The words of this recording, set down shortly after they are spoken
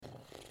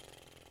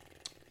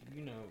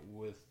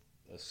with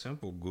a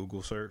simple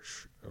Google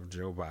search of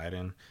Joe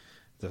Biden,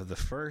 the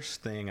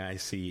first thing I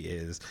see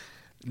is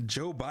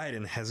Joe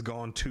Biden has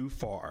gone too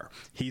far.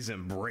 He's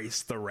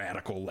embraced the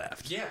radical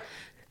left. Yeah.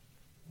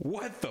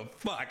 What the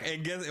fuck?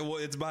 And guess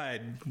it's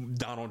by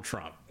Donald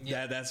Trump.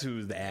 Yeah, that's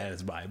who the ad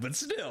is by. But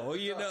still,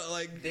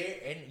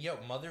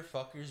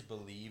 motherfuckers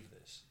believe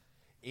this.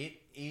 It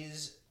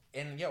is,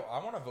 and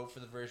I want to vote for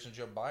the version of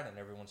Joe Biden in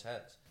everyone's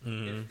heads.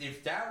 Mm-hmm.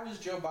 If that was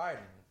Joe Biden,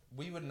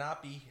 we would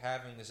not be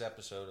having this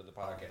episode of the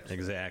podcast.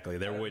 Exactly.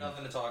 There would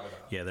nothing to talk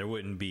about. Yeah, there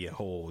wouldn't be a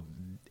whole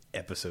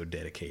episode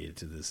dedicated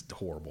to this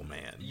horrible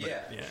man.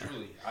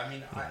 Truly. I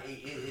mean,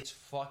 it's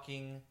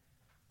fucking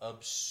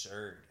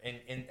absurd.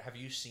 And have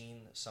you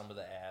seen some of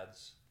the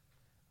ads?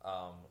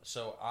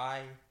 So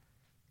I've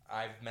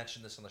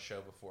mentioned this on the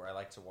show before. I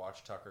like to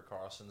watch Tucker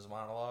Carlson's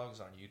monologues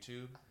on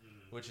YouTube,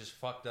 which has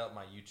fucked up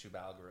my YouTube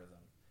algorithm.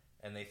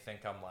 And they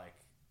think I'm like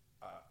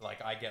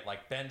I get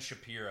like Ben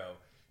Shapiro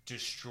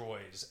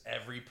destroys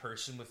every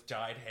person with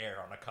dyed hair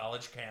on a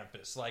college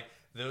campus. Like,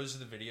 those are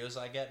the videos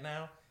I get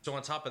now. So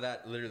on top of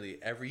that, literally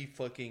every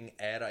fucking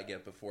ad I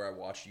get before I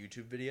watch a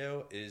YouTube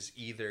video is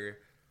either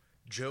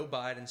Joe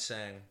Biden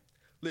saying,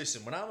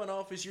 "Listen, when I'm in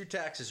office, your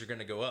taxes are going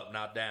to go up,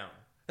 not down."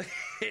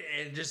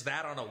 And just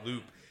that on a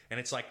loop. And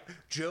it's like,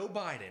 Joe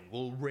Biden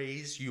will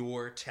raise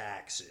your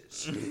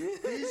taxes.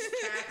 His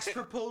tax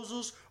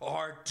proposals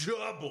are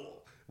double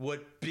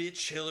what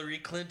bitch Hillary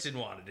Clinton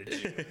wanted to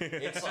do.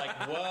 It's like,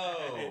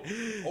 whoa.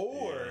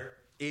 Or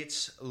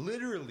it's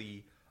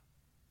literally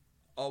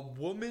a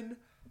woman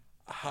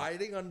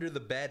hiding under the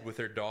bed with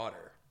her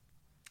daughter,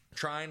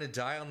 trying to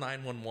dial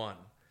 911.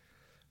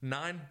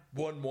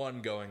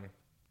 911 going,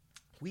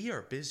 "We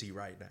are busy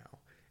right now."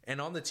 And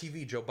on the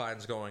TV, Joe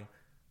Biden's going,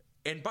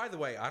 and by the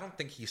way, I don't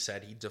think he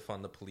said he'd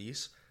defund the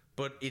police,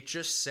 but it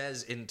just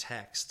says in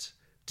text,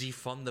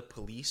 "Defund the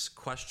police?" ?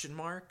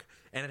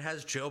 And it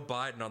has Joe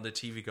Biden on the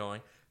TV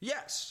going,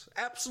 "Yes,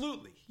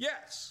 absolutely.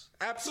 Yes,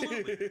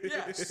 absolutely.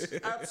 Yes,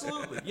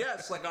 absolutely.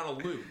 Yes," like on a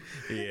loop.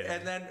 Yeah.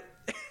 And then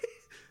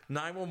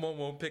 911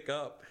 won't pick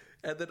up.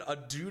 And then a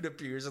dude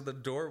appears in the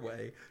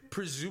doorway,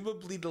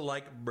 presumably to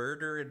like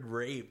murder and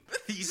rape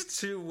these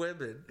two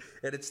women.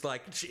 And it's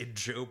like, in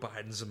Joe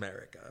Biden's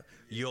America,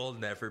 you'll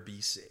never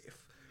be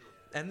safe.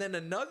 And then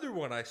another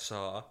one I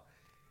saw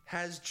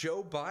has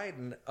Joe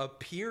Biden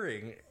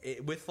appearing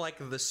with like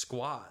the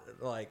squad,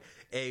 like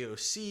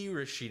AOC,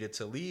 Rashida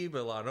Tlaib,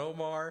 Ilhan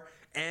Omar,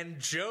 and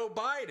Joe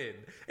Biden.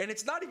 And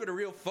it's not even a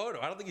real photo.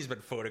 I don't think he's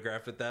been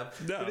photographed with them.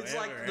 No, but it's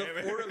like the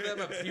four of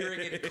them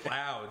appearing in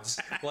clouds,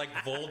 like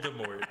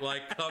Voldemort,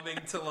 like coming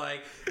to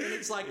like, and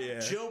it's like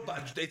Joe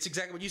Biden. It's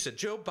exactly what you said.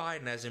 Joe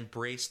Biden has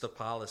embraced the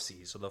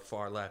policies of the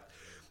far left.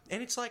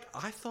 And it's like,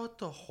 I thought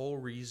the whole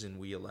reason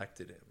we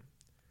elected him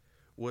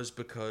was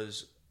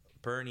because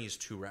Bernie's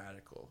too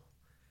radical,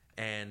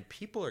 and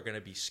people are going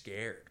to be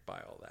scared by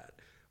all that.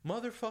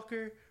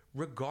 Motherfucker,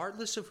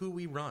 regardless of who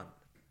we run,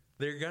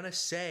 they're going to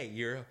say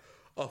you're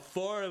a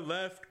far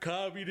left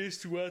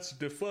communist who wants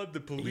to defund the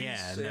police.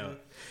 Yeah, no,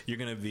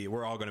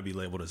 we're all going to be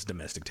labeled as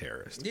domestic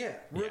terrorists. Yeah,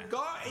 it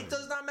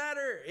does not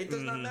matter. It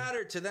does not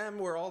matter to them.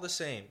 We're all the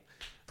same.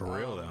 For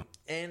real though.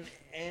 And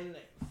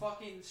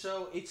fucking,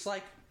 so it's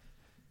like,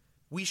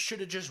 we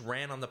should have just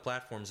ran on the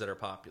platforms that are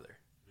popular.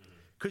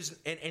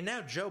 And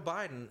now Joe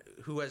Biden,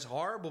 who has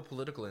horrible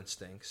political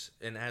instincts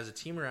and has a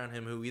team around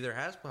him who either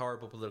has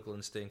horrible political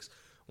instincts,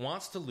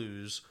 wants to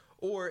lose,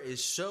 or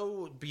is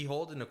so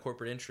beholden to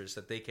corporate interests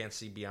that they can't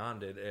see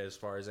beyond it as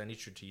far as any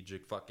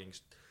strategic fucking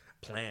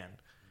plan.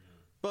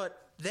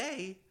 But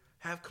they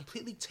have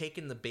completely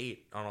taken the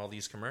bait on all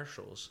these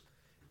commercials.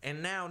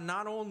 And now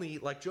not only,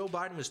 like, Joe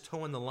Biden was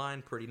towing the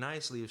line pretty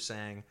nicely of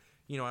saying,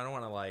 I don't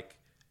want to, like,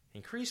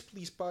 increase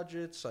police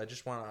budgets. I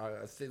just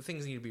want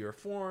things need to be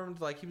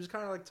reformed. Like, he was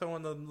kind of like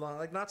towing the line,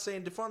 like not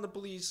saying defund the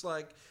police,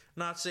 like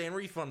not saying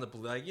refund the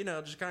police, like,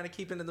 just kind of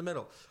keeping it in the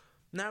middle.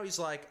 Now he's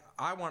like,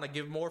 I want to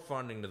give more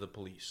funding to the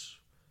police,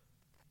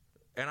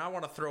 and I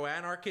want to throw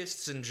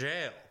anarchists in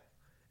jail.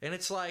 And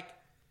it's like,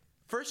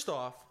 first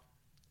off,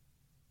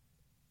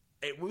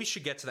 we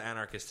should get to the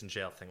anarchist in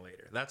jail thing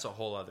later. That's a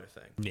whole other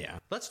thing. Yeah.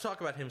 Let's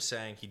talk about him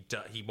saying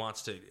he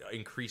wants to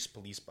increase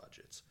police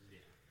budgets. Yeah.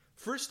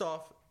 First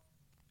off,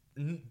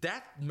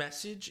 that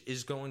message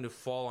is going to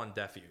fall on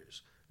deaf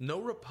ears.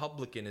 No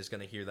Republican is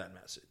going to hear that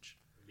message.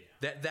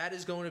 Yeah. That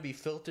is going to be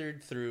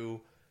filtered through.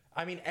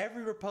 I mean,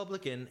 every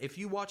Republican, if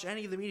you watch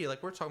any of the media,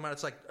 like we're talking about,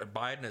 it's like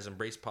Biden has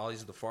embraced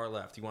policies of the far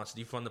left. He wants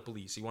to defund the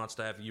police. He wants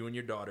to have you and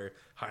your daughter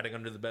hiding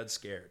under the bed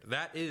scared.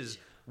 That is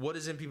what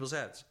is in people's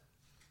heads.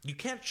 You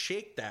can't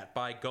shake that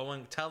by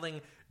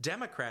telling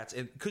Democrats,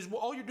 because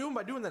all you're doing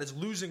by doing that is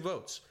losing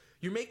votes.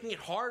 You're making it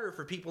harder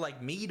for people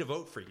like me to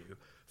vote for you.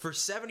 For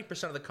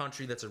 70% of the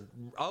country that's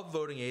of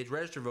voting age,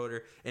 registered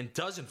voter, and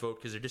doesn't vote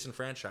because they're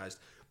disenfranchised,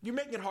 you're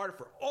making it harder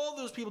for all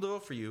those people to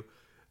vote for you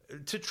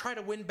to try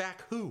to win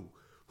back who?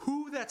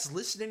 who that's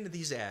listening to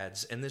these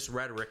ads and this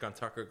rhetoric on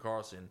Tucker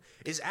Carlson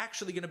is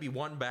actually going to be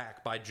won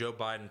back by Joe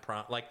Biden?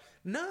 Like,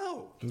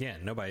 no. Yeah,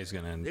 nobody's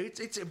gonna.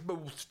 It's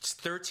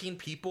 13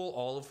 people,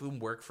 all of whom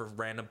work for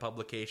random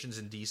publications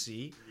in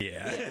D.C.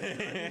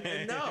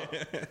 Yeah.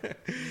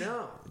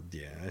 No.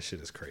 Yeah, that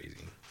shit is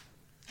crazy.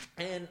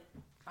 And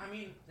I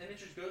mean, and it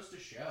just goes to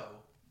show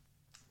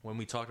when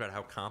we talked about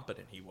how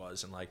competent he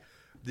was and like,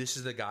 this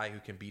is the guy who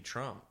can beat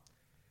Trump.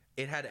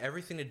 It had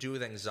everything to do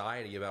with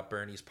anxiety about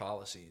Bernie's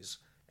policies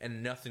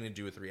and nothing to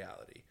do with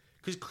reality.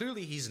 Because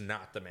clearly he's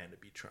not the man to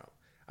beat Trump.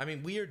 I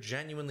mean, we are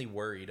genuinely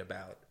worried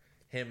about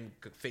him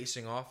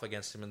facing off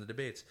against him in the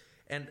debates.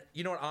 And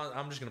you know what?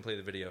 I'm just going to play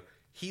the video.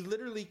 He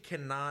literally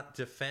cannot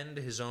defend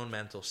his own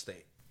mental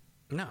state.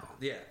 No.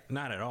 Yeah.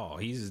 Not at all.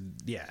 He's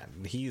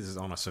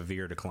on a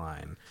severe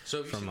decline.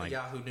 So have you seen the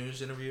Yahoo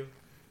News interview?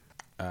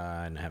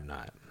 I have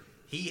not.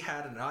 He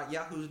had a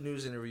Yahoo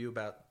News interview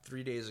about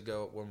 3 days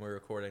ago when we were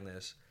recording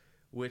this,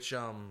 which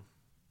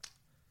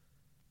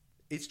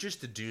it's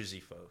just a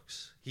doozy,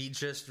 folks. He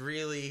just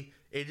really,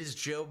 it is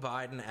Joe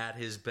Biden at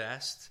his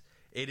best.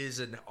 It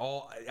is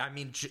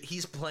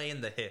he's playing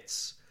the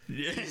hits.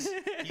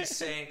 He's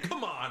saying,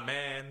 come on,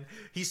 man.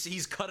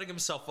 He's cutting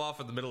himself off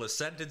in the middle of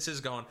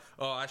sentences going,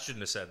 oh, I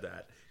shouldn't have said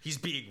that. He's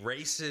being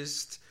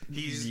racist.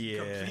 He's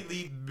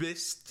completely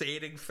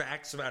misstating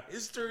facts about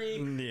history.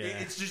 Yeah.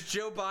 It's just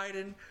Joe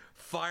Biden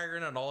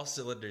firing on all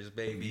cylinders,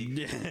 baby.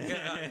 Yeah.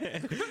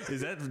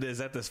 Is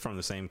that this from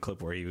the same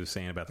clip where he was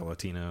saying about the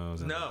Latinos?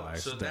 And No, the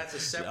so that's a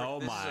separate. Oh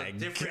my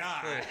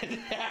God! Clip.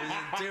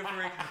 It's a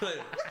different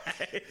clip.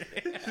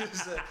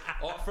 This is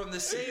from the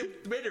same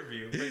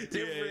interview, but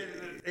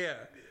different. Yeah.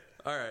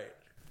 All right.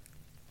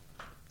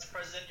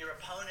 President, your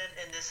opponent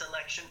in this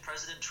election,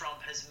 President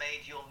Trump, has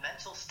made your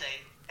mental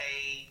state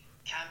a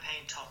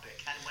campaign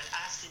topic. And when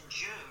asked in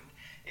June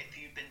if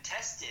you've been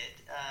tested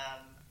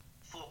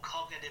for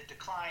cognitive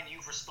decline,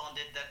 you've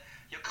responded that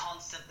you're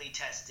constantly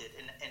tested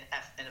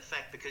in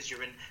effect because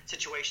you're in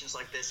situations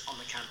like this on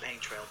the campaign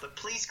trail. But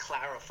please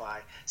clarify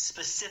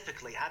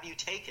specifically, have you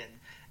taken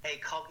a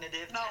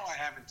cognitive test? No, I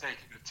haven't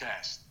taken a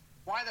test.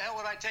 Why the hell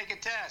would I take a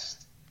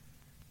test?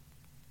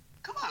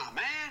 Come on,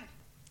 man.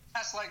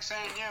 That's like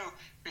saying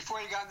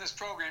before you got in this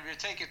program, you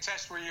take a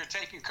test where you're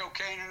taking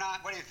cocaine or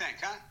not. What do you think,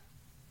 huh?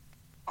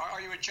 Are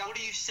you a junkie? What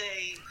do you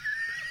say?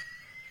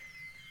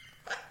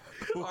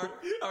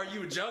 Are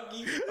you a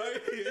junkie?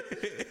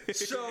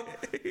 So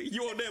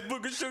you want that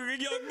book of sugar,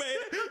 young man?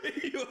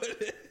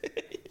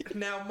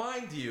 Now,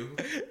 mind you,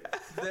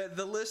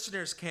 the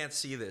listeners can't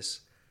see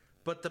this,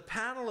 but the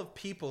panel of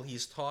people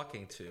he's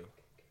talking to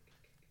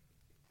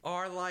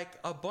are like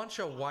a bunch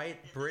of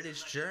white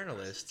British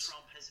journalists,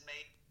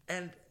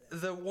 and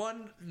the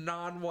one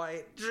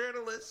non-white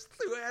journalist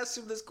who asks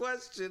him this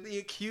question, he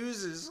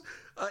accuses,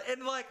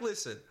 and like,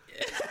 listen,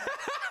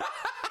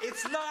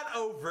 it's not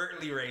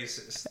overtly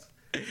racist,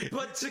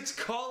 but to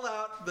call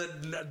out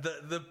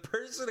the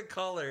person of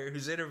color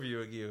who's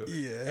interviewing you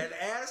and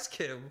ask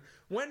him,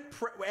 when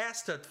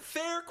asked a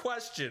fair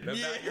question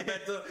about your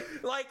mental,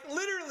 like,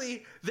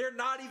 literally, they're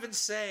not even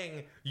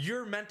saying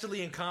you're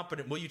mentally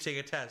incompetent, will you take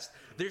a test?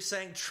 They're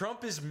saying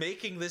Trump is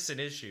making this an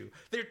issue.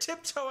 They're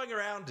tiptoeing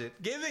around it,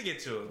 giving it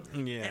to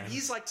him. Yeah. And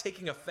he's like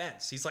taking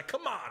offense. He's like,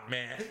 come on,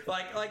 man.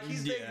 Like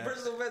he's taking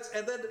personal offense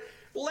and then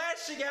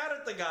lashing out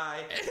at the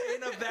guy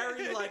in a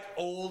very like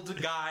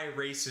old guy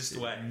racist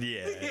way.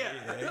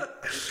 Yeah.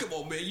 Come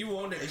on, man, you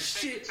want that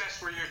shit?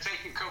 Test where you're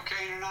taking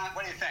cocaine or not?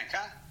 What do you think,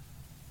 huh?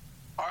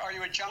 Are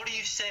you a junkie? What do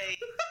you say?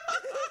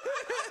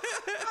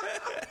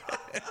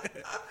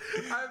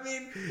 I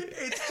mean,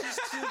 it's just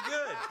too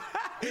good.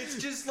 It's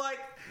just like,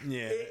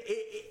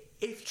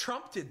 if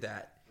Trump did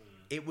that,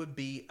 it would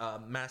be a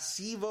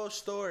massivo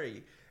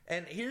story.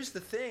 And here's the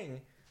thing,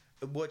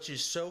 which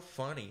is so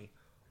funny.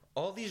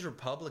 All these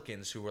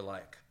Republicans who were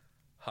like,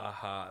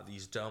 haha,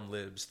 these dumb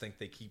libs think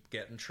they keep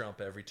getting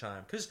Trump every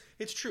time. Because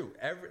it's true.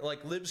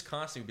 Libs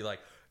constantly would be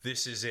like,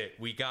 this is it.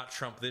 We got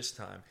Trump this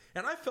time.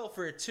 And I fell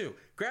for it too.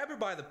 Grab her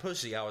by the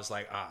pussy. I was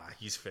like,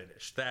 he's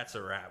finished. That's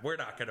a wrap. We're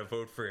not going to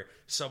vote for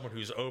someone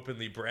who's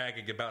openly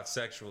bragging about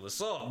sexual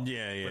assault.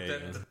 But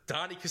then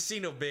Donnie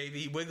Casino, baby,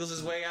 he wiggles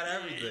his way out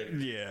of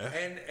everything. Yeah.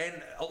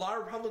 And a lot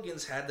of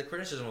Republicans had the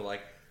criticism of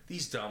like,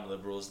 these dumb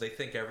liberals, they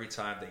think every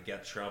time they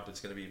get Trump, it's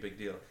going to be a big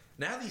deal.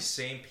 Now these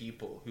same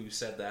people who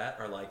said that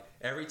are like,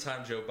 every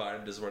time Joe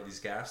Biden does one of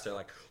these gaffes, they're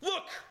like,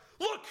 look,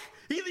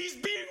 he's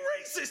being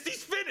racist.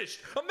 He's finished.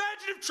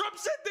 Imagine if Trump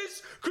said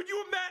this. Could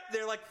you imagine?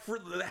 They're like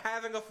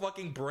having a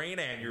fucking brain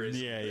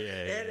aneurysm. Yeah.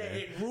 And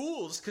it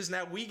rules because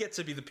now we get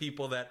to be the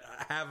people that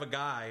have a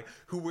guy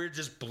who we're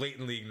just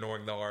blatantly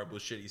ignoring the horrible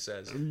shit he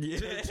says to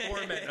the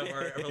torment of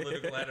our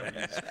political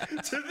enemies.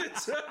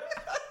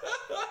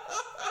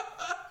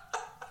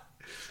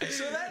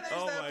 So that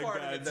is that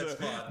part of it that's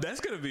fun. That's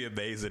going to be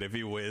amazing if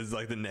he wins.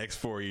 Like, the next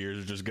 4 years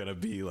are just going to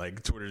be,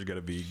 like, Twitter's going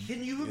to be...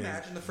 Can you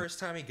imagine the first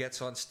time he gets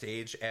on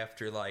stage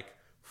after, like,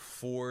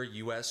 4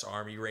 U.S.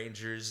 Army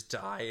Rangers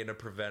die in a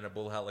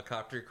preventable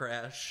helicopter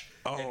crash.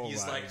 Oh, and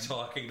he's my. like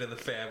talking to the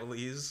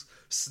families,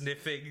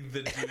 sniffing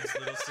the dude's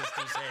little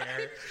sister's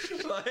hair.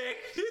 Like,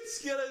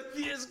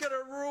 it's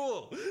gonna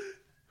rule.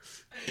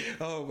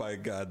 Oh my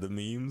god, the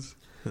memes.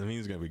 The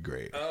memes gonna be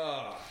great.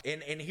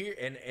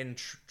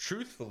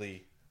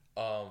 Truthfully,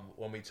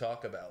 when we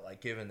talk about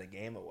like giving the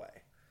game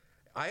away,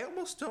 I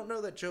almost don't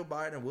know that Joe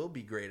Biden will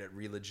be great at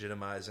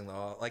re-legitimizing the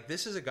law. Like,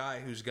 this is a guy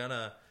who's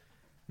gonna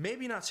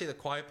maybe not say the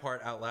quiet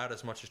part out loud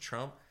as much as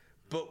Trump,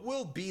 but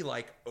will be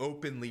like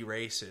openly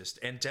racist,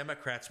 and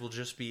Democrats will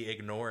just be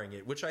ignoring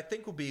it, which I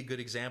think will be a good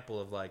example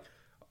of like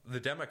the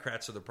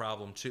Democrats are the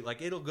problem too.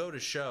 Like, it'll go to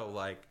show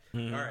like,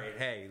 all right,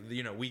 hey,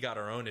 you know, we got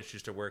our own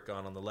issues to work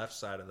on the left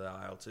side of the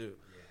aisle too.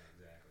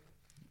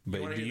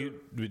 But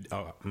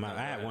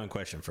I had one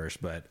question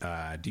first.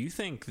 But do you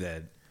think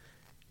that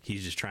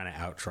he's just trying to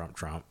out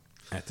Trump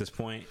at this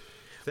point,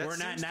 or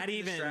not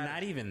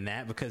even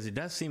that? Because it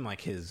does seem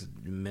like his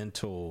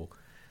mental,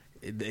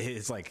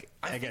 his like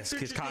I guess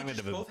his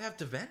cognitive. They both have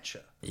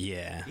dementia.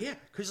 Yeah,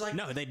 because like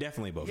no, they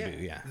definitely both do.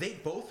 Yeah, they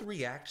both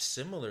react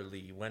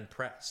similarly when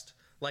pressed.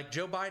 Like,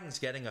 Joe Biden's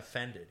getting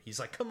offended. He's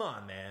like, "Come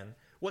on, man."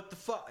 What the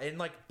fuck? And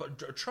like,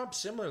 but Trump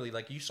similarly,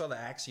 like, you saw the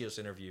Axios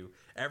interview.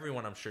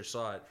 Everyone, I'm sure,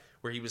 saw it,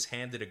 where he was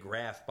handed a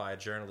graph by a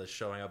journalist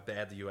showing how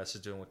bad the U.S.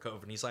 is doing with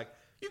COVID. And he's like,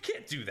 "You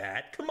can't do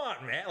that. Come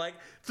on, man. Like,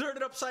 turn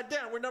it upside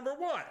down. We're number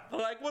one."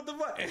 Like, what the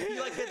fuck? He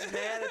like gets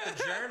mad at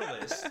the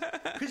journalist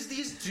because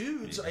these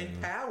dudes in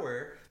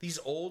power, these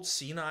old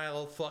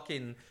senile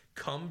fucking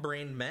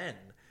cum-brain men,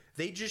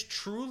 they just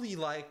truly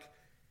like,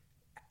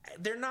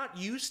 they're not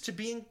used to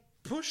being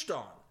pushed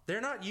on. They're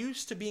not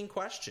used to being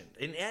questioned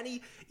in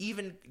any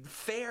even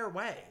fair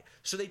way.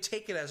 So they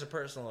take it as a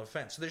personal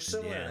offense. So they're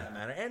similar in that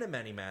manner and in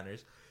many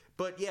manners.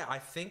 But yeah, I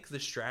think the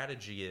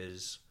strategy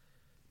is,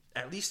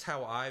 at least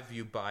how I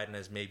view Biden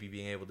as maybe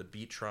being able to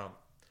beat Trump.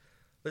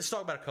 Let's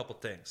talk about a couple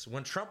things.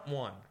 When Trump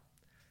won,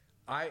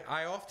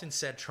 I often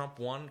said Trump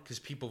won because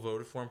people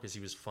voted for him because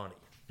he was funny.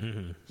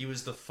 Mm-hmm. He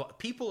was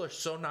people are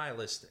so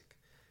nihilistic.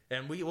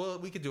 And we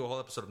could do a whole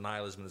episode of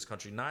nihilism in this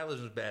country.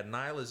 Nihilism is bad.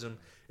 Nihilism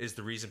is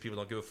the reason people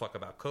don't give a fuck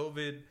about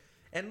COVID.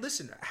 And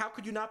listen, how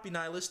could you not be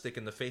nihilistic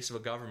in the face of a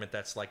government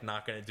that's like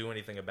not going to do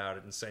anything about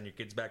it and send your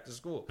kids back to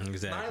school?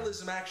 Exactly.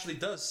 Nihilism actually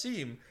does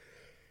seem,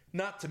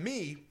 not to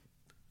me,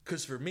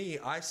 because for me,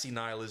 I see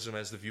nihilism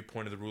as the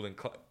viewpoint of the ruling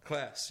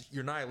class.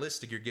 You're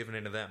nihilistic, you're giving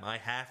in to them. I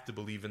have to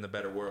believe in the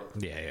better world.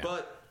 Yeah.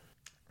 But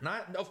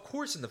of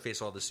course, in the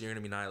face of all this, you're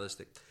going to be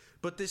nihilistic.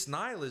 But this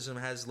nihilism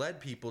has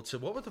led people to,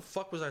 what the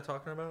fuck was I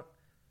talking about?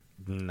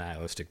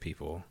 Nihilistic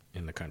people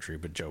in the country,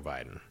 but Joe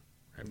Biden.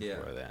 Right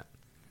before that.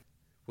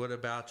 What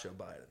about Joe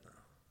Biden,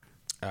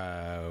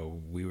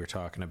 though? We were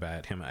talking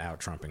about him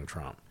out-Trumping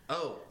Trump.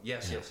 Oh,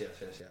 yes.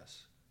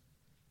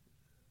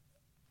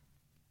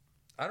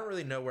 I don't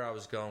really know where I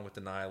was going with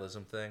the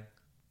nihilism thing.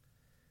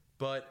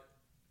 But,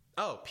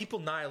 people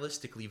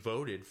nihilistically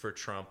voted for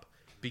Trump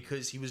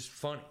because he was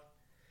funny.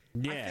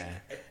 Yeah.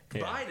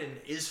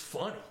 Biden is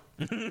funny.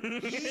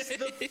 He's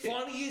the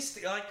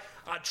funniest. Like,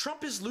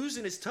 Trump is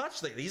losing his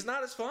touch lately. He's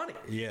not as funny.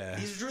 Yeah,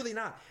 he's really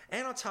not.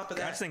 And on top of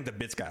that, I just think the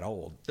bits got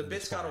old. The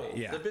bits got old.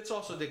 Yeah. The bits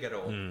also did get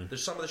old.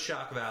 There's some of the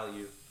shock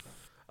value.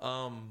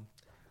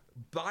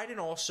 Biden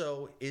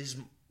also is.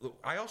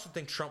 I also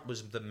think Trump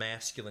was the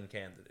masculine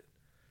candidate.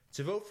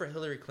 To vote for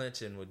Hillary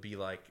Clinton would be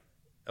like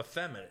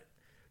effeminate.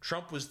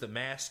 Trump was the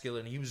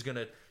masculine. He was going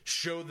to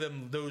show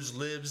them, those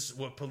libs,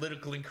 what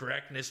political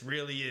incorrectness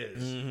really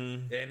is.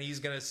 Mm-hmm. And he's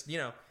going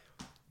to,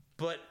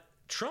 But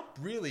Trump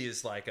really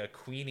is like a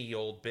queenie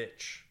old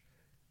bitch.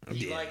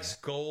 He likes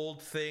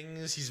gold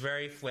things. He's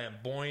very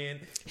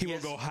flamboyant. He will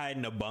go hide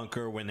in a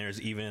bunker when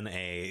there's even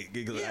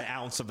an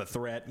ounce of a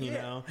threat, you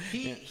know?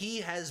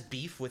 He has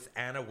beef with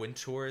Anna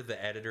Wintour,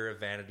 the editor of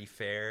Vanity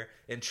Fair,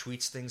 and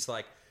tweets things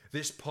like,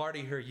 "This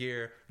party her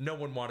year, no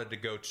one wanted to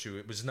go to.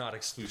 It was not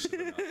exclusive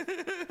enough."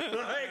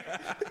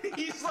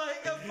 He's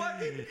like a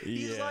fucking,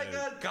 he's like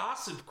a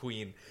gossip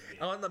queen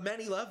on the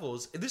many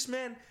levels. This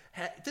man,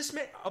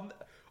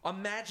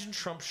 imagine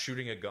Trump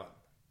shooting a gun.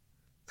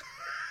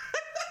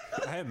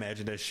 I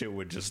imagine that shit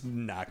would just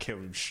knock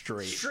him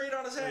straight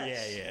on his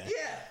ass.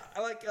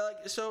 Yeah. Like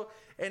so,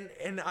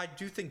 and I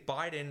do think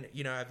Biden.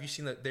 Have you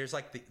seen that? There's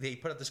like they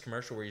put up this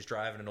commercial where he's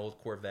driving an old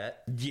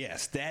Corvette.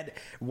 Yes,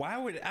 why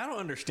would I don't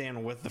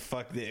understand what the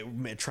fuck they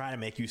try to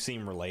make you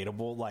seem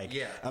relatable. Like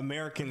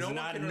Americans,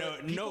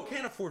 people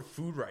can't afford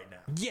food right now.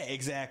 Yeah,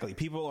 exactly.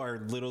 People are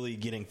literally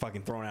getting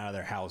fucking thrown out of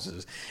their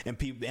houses,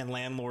 and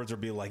landlords will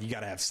be like, "You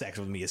got to have sex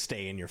with me to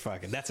stay in your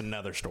fucking." That's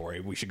another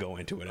story we should go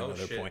into at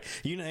another point.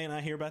 And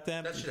I hear about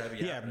that. That should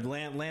have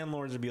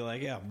landlords would be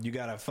like, "Yeah, you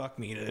got to fuck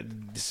me to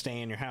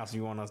stay in your house.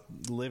 You want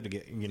to live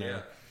together."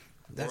 Or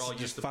I'll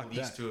use the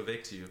police to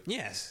evict you.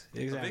 Yes,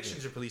 exactly.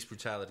 Evictions are police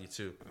brutality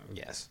too.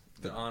 Yes,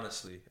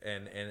 honestly,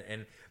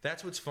 and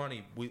that's what's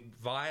funny.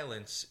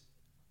 Violence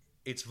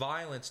it's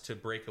violence to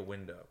break a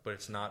window, but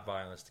it's not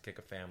violence to kick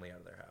a family out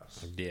of their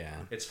house. Yeah.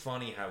 It's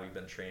funny how we've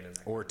been trained in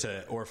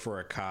that. Or for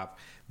a cop,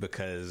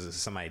 because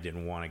somebody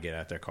didn't want to get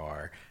out their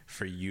car,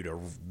 for you to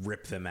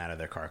rip them out of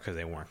their car because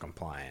they weren't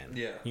compliant.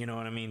 Yeah. You know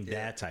what I mean?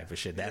 Yeah. That type of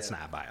shit. That's Yeah.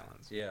 not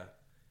violence. Yeah.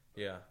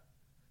 Yeah.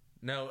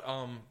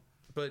 No,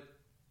 but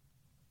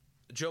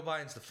Joe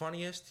Biden's the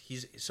funniest.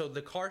 So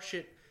the car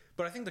shit,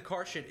 but I think the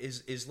car shit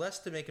is less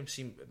to make him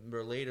seem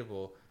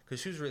relatable,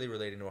 because who's really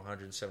relating to a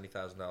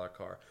 $170,000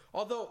 car?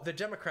 Although the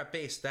Democrat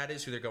base, that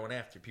is who they're going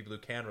after, people who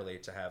can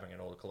relate to having an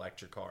old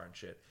collector car and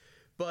shit.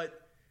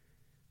 But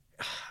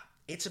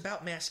it's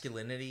about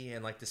masculinity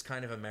and like this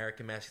kind of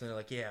American masculinity.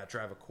 Like, yeah, I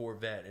drive a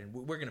Corvette and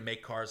we're going to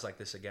make cars like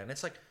this again.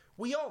 It's like,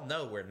 we all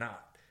know we're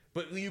not.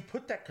 But when you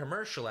put that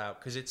commercial out,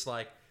 because it's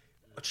like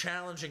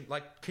challenging,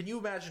 like, can you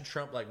imagine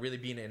Trump like really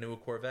being into a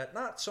Corvette?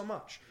 Not so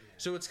much.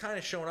 So it's kind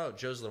of showing, oh,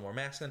 Joe's a little more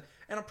masculine.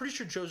 And I'm pretty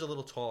sure Joe's a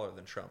little taller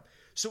than Trump.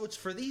 So it's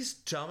for these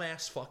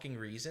dumbass fucking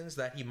reasons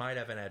that he might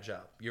have an edge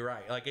up. You're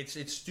right. Like, it's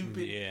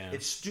stupid. Yeah.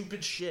 It's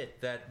stupid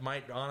shit that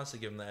might honestly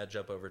give him the edge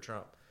up over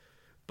Trump.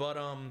 But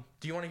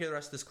do you want to hear the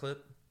rest of this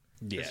clip?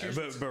 Yeah,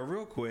 but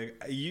real quick,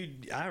 do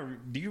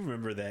you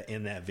remember that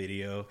in that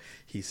video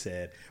he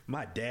said,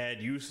 "My dad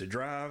used to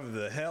drive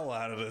the hell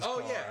out of this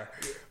car." Yeah.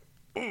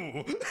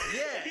 Ooh.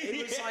 Yeah,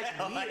 it was like,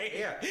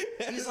 yeah.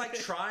 He's like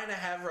trying to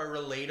have a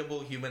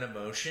relatable human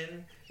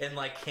emotion and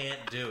like can't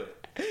do it.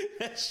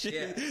 That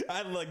shit, Yeah.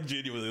 I like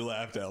genuinely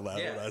laughed out loud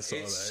Yeah, when I saw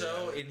that. it's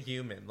so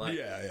inhuman. Like,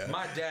 Yeah.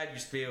 my dad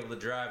used to be able to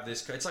drive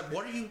this car. It's like,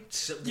 what are you?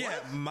 What? Yeah,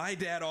 my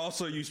dad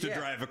also used to Yeah.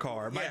 drive a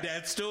car. My Yeah.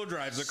 dad still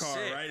drives a car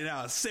Sick. right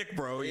now. Sick,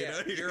 bro. Yeah,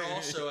 You know? you're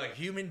also a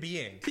human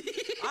being.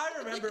 I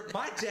remember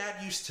my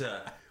dad used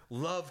to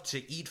love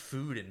to eat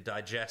food and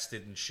digest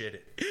it and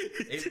shit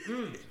it.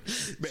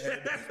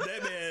 Man,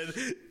 that man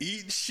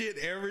eats shit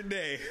every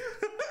day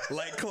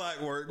like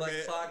clockwork, Like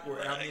man.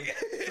 clockwork. I mean,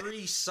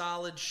 3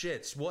 solid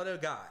shits. What a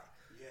guy.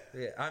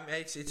 Yeah. I mean,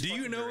 it's Do you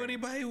fucking know great.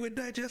 anybody with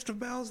digestive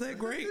bowels that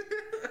great?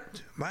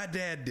 My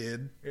dad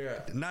did.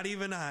 Yeah. Not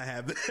even I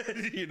have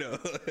that, you know.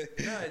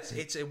 No,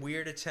 it's a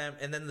weird attempt,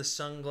 and then the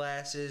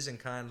sunglasses and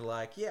kind of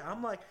like,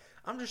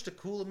 I'm just a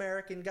cool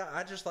American guy.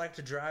 I just like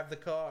to drive the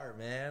car,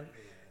 man.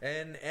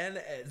 And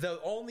the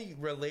only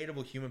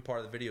relatable human part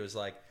of the video is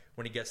like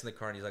when he gets in the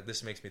car and he's like,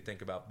 "This makes me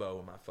think about Bo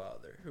and my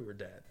father, who were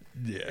dead."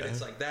 Yeah. And it's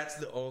like that's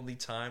the only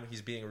time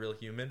he's being a real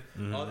human.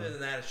 Mm-hmm. Other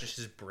than that, it's just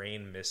his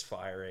brain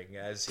misfiring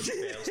as he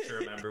fails to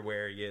remember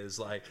where he is.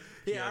 Like,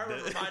 yeah, I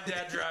remember my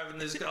dad driving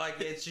this car.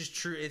 Like, it's just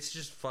true. It's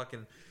just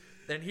fucking.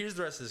 And here's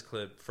the rest of this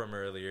clip from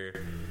earlier.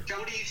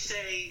 What do you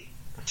say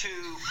to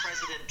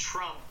President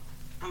Trump,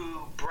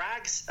 who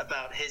brags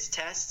about his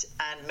test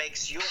and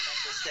makes your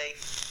mental state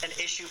an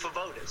issue for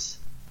voters?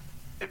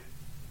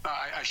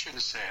 I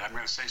shouldn't say it. I'm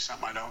going to say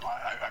something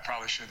I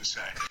probably shouldn't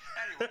say.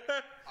 Anyway,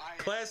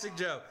 Classic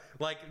Joe.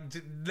 Like,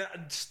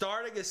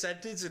 starting a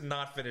sentence and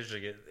not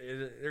finishing it.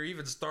 Or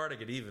even starting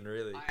it, even,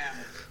 really. I am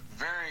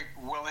very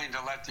willing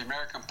to let the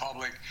American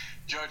public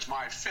judge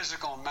my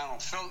physical and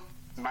mental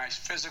my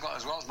physical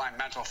as well as my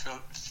mental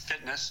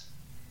fitness.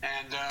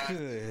 And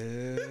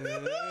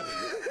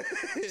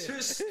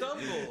To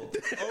stumble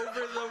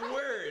over the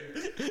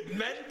word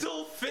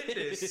mental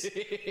fitness,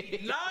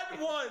 not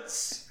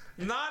once,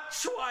 not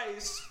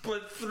twice,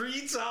 but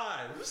 3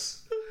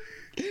 times.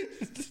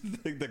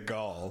 The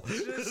gall.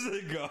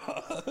 The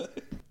gall.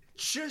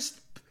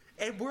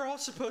 And we're all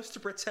supposed to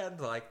pretend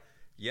like,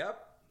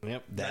 yep.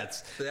 Yep,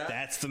 that's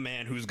the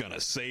man who's gonna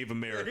save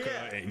America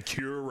Yeah. and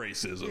cure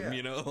racism. Yeah.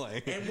 You know,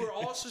 like. And we're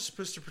also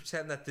supposed to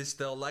pretend that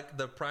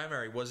the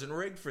primary wasn't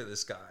rigged for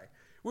this guy.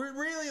 We're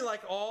really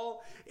like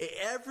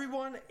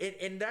everyone,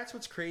 and that's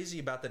what's crazy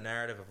about the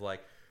narrative of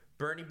like,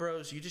 Bernie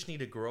bros, you just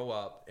need to grow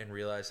up and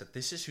realize that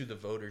this is who the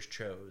voters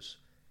chose,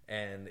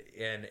 and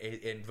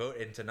vote,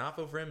 and to not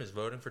vote for him is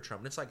voting for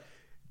Trump. And it's like,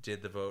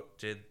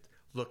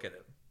 look at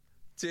him.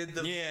 Do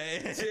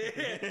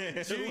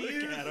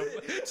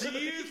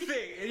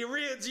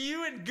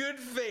you in good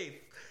faith,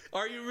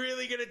 are you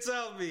really going to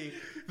tell me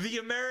the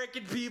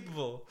American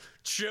people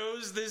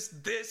chose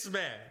this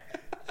man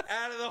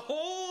out of the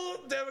whole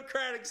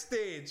Democratic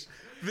stage?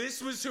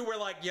 This was who we're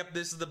like, yep,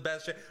 this is the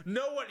best.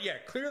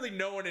 Clearly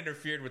no one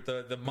interfered with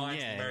the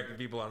minds of the American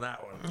people on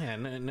that one. Yeah,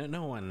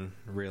 no one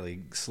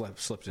really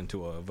slipped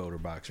into a voter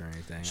box or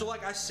anything. So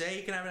like I say,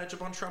 you can have an edge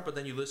up on Trump, but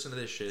then you listen to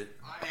this shit.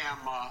 I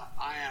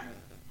am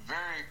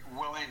very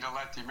willing to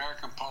let the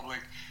American public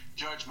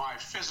judge my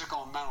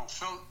physical and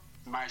mental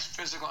my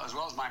physical as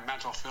well as my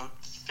mental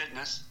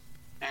fitness,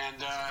 and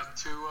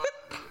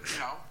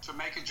to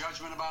make a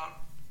judgment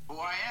about who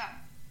I am.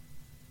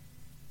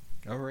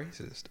 A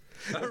racist.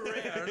 An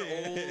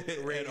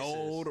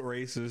old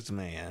racist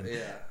man.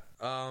 Yeah.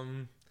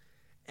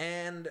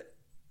 And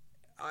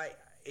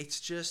it's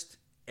just,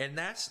 and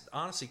that's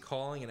honestly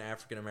calling an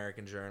African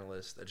American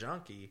journalist a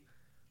junkie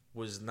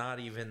was not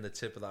even the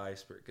tip of the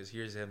iceberg, because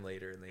here's him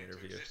later in the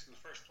interview. In the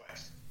first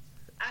place.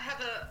 I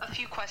have a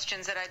few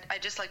questions that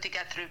I'd just like to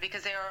get through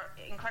because they are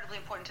incredibly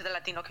important to the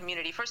Latino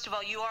community. First of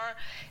all, you are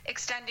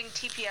extending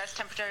TPS,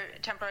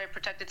 temporary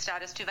protected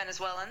status, to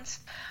Venezuelans.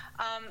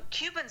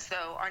 Cubans,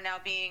 though, are now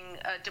being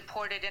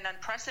deported in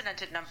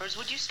unprecedented numbers.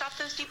 Would you stop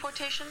those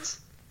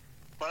deportations?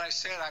 What I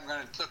said, I'm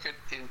going to look at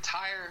the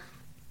entire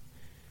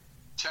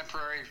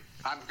temporary.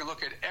 I'm going to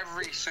look at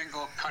every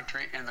single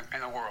country in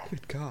the world.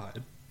 Good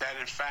God. That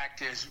in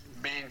fact is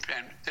being,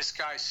 and this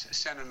guy's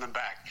sending them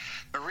back.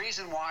 The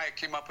reason why I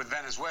came up with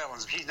Venezuela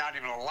is he's not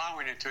even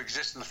allowing it to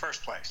exist in the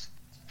first place.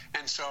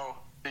 And so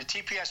the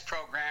TPS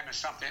program is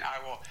something I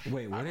will.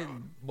 Wait,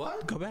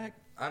 what? Go back.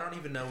 I don't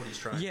even know what he's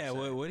trying to say. Yeah,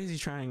 what is he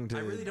trying to? I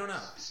really don't know.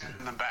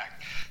 Sending them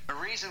back. The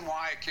reason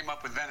why I came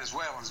up with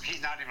Venezuela is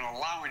he's not even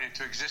allowing it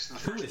to exist in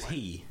the first place. Who is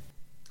he?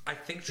 I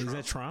think Trump. Is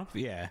that Trump?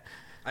 Yeah.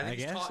 I think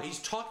guess. he's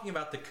talking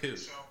about the coup,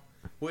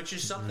 which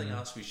is something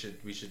else we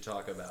should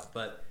talk about.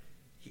 But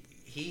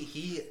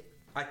he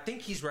I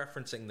think he's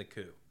referencing the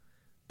coup,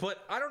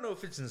 but I don't know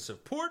if it's in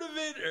support of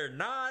it or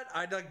not.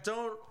 I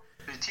don't.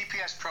 The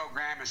TPS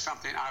program is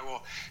something I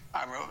will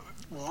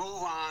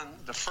move on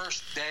the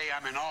first day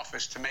I'm in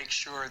office to make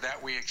sure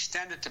that we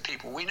extend it to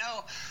people. We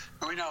know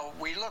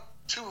we look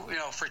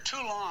for too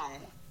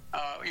long.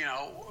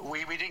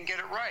 We didn't get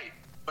it right.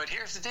 But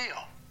here's the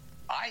deal.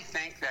 I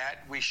think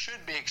that we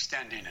should be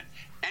extending it.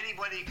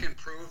 Anybody can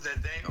prove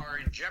that they are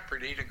in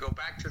jeopardy to go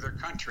back to their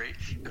country,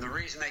 and the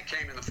reason they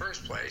came in the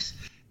first place,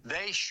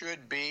 they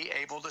should be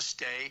able to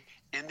stay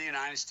in the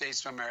United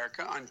States of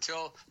America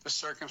until the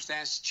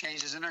circumstance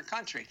changes in their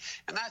country.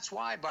 And that's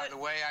why, by the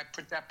way, I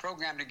put that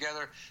program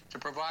together to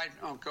provide...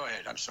 Oh, go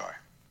ahead. I'm sorry.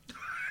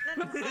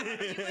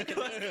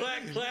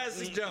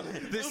 Classic Joe.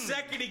 The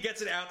second he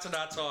gets it out to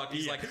not talk,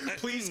 he's like,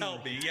 please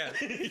help me. Yeah.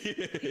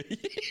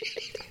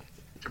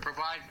 To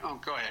provide... Oh,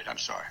 go ahead. I'm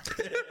sorry.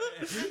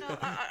 No,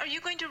 are you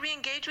going to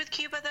re-engage with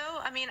Cuba, though?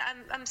 I mean,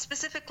 I'm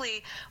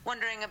specifically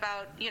wondering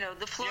about,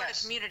 the Florida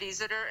communities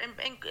that are,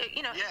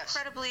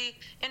 incredibly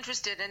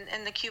interested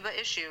in the Cuba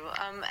issue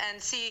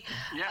and see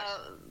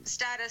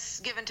status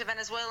given to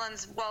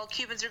Venezuelans while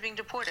Cubans are being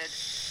deported.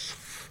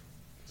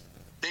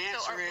 The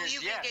answer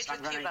is yes.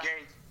 I'm going to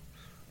engage.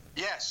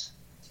 Yes.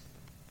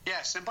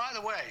 Yes. And by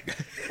the way,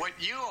 what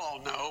you all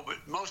know, but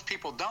most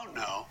people don't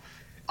know,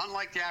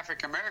 unlike the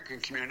African-American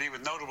community,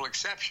 with notable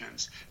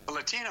exceptions, the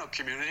Latino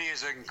community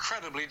is an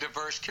incredibly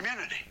diverse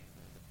community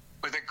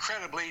with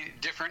incredibly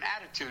different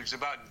attitudes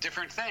about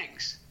different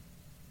things.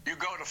 You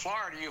go to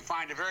Florida, you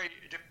find a very...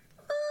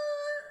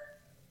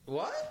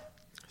 What?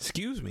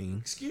 Excuse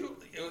me.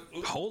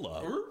 Hold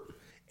up.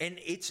 And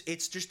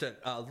it's just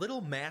a little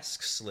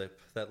mask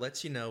slip that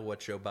lets you know what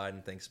Joe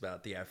Biden thinks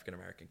about the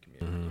African-American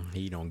community.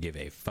 He don't give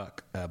a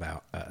fuck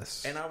about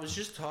us. And I was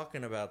just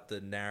talking about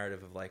the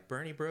narrative of like,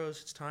 Bernie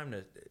bros, it's time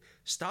to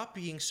stop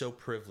being so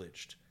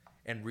privileged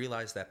and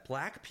realize that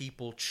black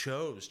people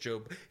chose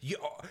Joe.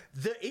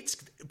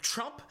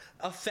 Trump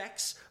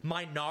affects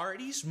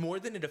minorities more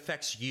than it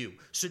affects you.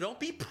 So don't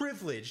be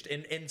privileged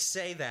and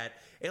say that.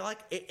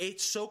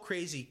 It's so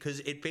crazy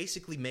because it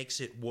basically makes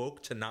it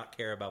woke to not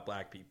care about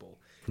black people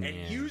and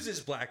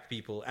uses black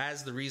people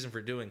as the reason for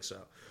doing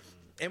so.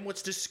 And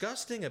what's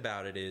disgusting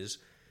about it is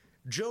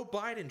Joe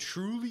Biden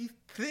truly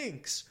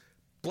thinks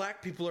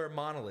black people are a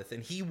monolith,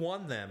 and he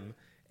won them.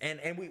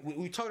 And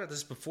we talked about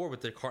this before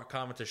with the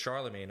comment to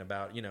Charlemagne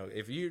about,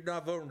 if you're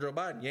not voting Joe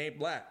Biden, you ain't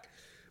black.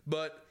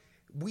 But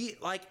he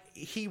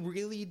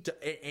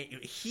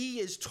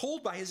is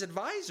told by his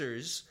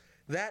advisors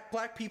that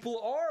black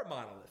people are a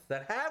monolith,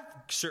 that have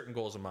certain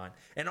goals in mind,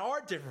 and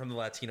are different from the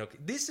Latino.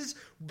 This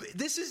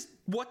is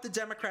what the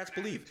Democrats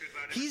believe.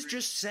 He's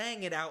just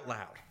saying it out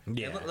loud.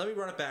 Yeah. And let me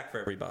run it back for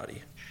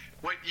everybody.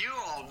 What you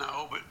all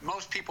know, but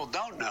most people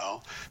don't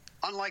know,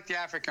 unlike the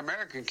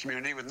African-American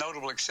community, with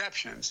notable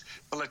exceptions,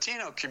 the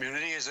Latino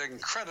community is an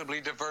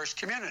incredibly diverse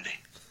community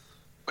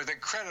with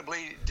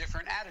incredibly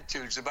different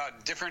attitudes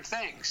about different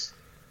things.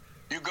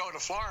 You go to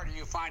Florida,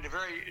 you find a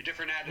very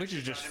different attitude. Which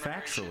is just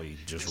factually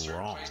just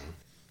wrong.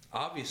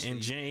 Obviously.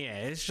 And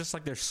it's just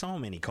like there's so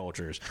many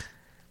cultures.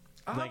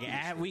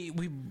 Obviously.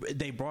 Like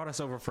they brought us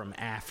over from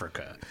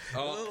Africa.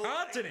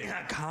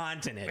 A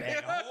continent.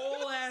 A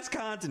whole ass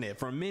continent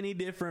from many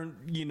different,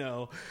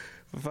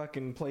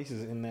 fucking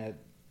places in that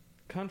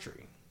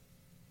country.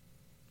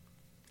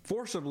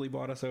 Forcibly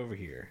brought us over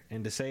here.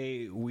 And to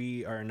say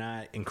we are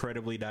not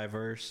incredibly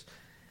diverse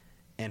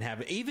and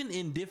have, even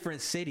in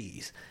different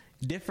cities,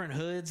 different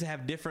hoods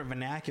have different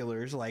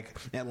vernaculars. Like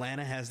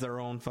Atlanta has their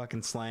own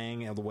fucking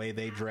slang and the way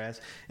they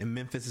dress, and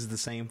Memphis is the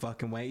same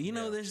fucking way.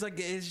 There's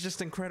it's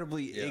just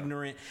incredibly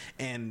ignorant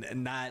and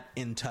not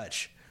in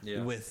touch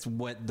with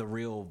what the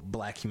real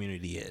black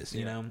community is.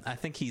 You know, I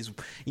think he's.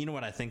 You know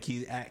what I think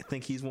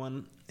he's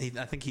won.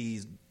 I think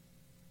he's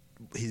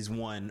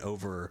won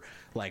over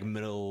like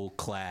middle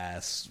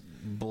class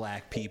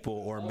black people,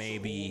 or also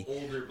maybe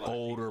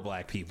older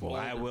black people.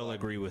 I will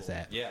agree with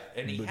that. Yeah,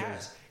 and he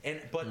has.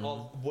 But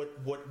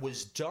what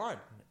was done,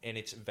 and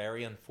it's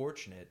very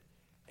unfortunate,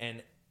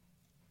 and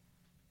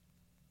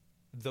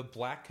the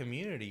black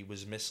community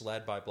was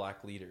misled by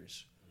black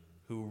leaders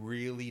who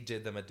really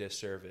did them a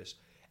disservice.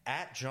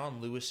 At John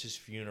Lewis's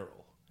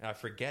funeral, and I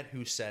forget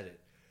who said it,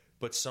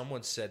 but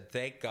someone said,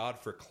 "Thank God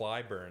for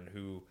Clyburn,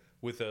 who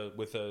with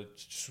a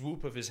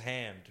swoop of his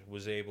hand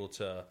was able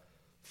to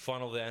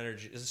funnel the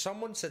energy."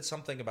 Someone said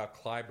something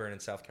about Clyburn in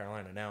South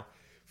Carolina. Now,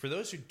 for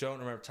those who don't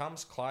remember,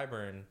 Thomas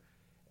Clyburn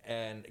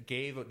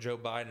gave Joe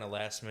Biden a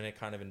last-minute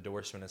kind of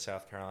endorsement in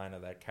South Carolina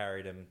that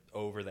carried him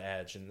over the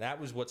edge, and that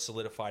was what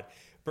solidified.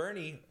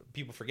 Bernie,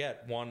 people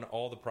forget, won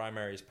all the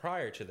primaries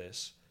prior to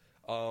this,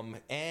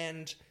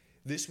 and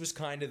this was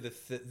kind of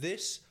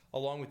this,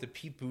 along with the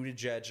Pete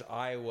Buttigieg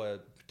Iowa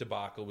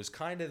debacle, was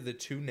kind of the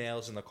two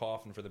nails in the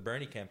coffin for the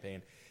Bernie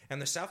campaign.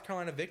 And the South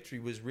Carolina victory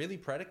was really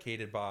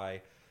predicated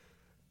by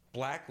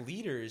black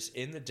leaders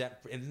in the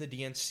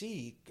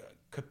DNC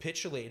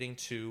capitulating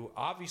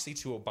obviously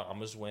to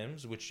Obama's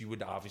whims, which you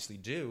would obviously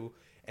do,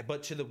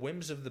 but to the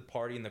whims of the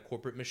party and the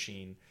corporate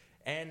machine.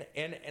 And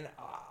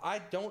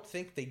I don't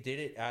think they did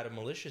it out of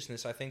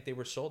maliciousness. I think they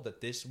were sold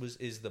that this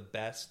is the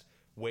best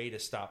way to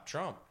stop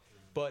Trump.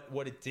 But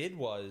what it did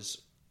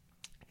was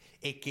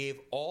it gave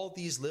all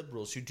these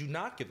liberals who do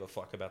not give a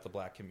fuck about the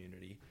black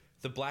community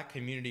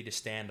to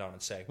stand on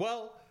and say,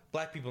 well,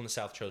 black people in the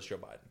South chose Joe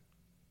Biden.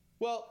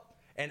 Well,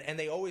 and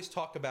they always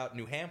talk about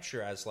New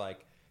Hampshire as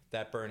like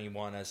that Bernie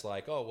won as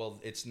like, oh,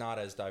 well, it's not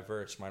as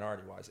diverse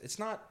minority-wise. It's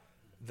not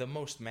the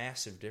most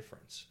massive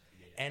difference.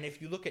 And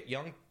if you look at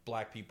young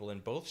black people in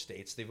both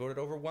states, they voted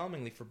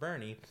overwhelmingly for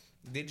Bernie.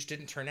 They just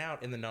didn't turn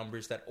out in the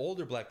numbers that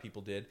older black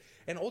people did.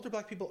 And older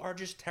black people are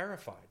just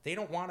terrified. They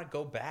don't want to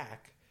go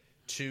back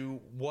to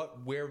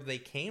where they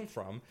came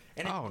from.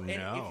 And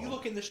if you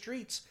look in the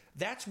streets,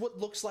 that's what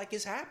looks like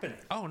is happening.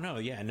 Oh no,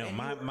 yeah, no.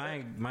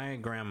 My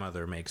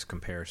grandmother makes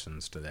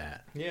comparisons to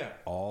that. Yeah,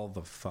 all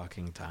the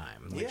fucking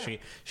time. Like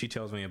she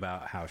tells me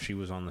about how she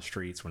was on the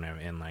streets whenever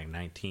in like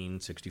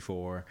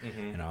 1964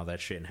 and all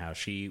that shit, and how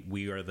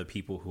we are the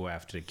people who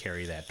have to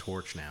carry that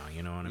torch now.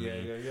 You know what I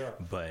mean? Yeah.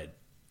 But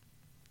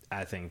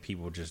I think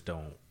people just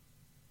don't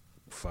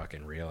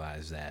fucking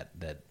realize that.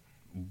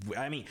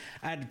 I mean,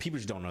 people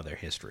just don't know their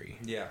history.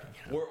 Yeah.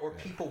 You know? Or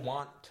people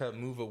want to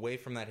move away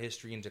from that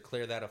history and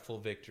declare that a full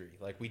victory.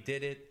 Like, we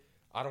did it.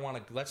 I don't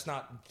want to... Let's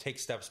not take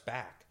steps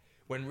back.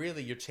 When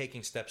really you're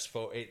taking steps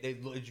forward.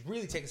 It's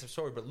really taking steps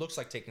forward, but it looks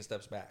like taking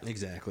steps back.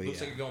 Exactly. It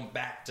looks like you're going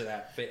back to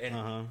that.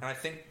 And I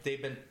think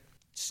they've been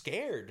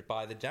scared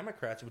by the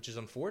Democrats, which is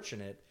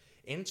unfortunate,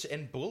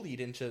 and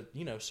bullied into,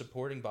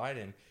 supporting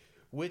Biden,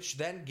 which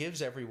then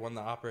gives everyone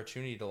the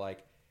opportunity to,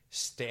 like,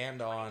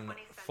 stand on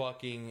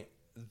fucking...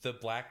 the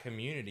black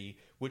community,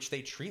 which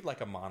they treat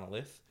like a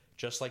monolith,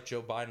 just like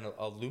Joe Biden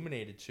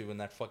illuminated to in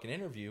that fucking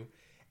interview.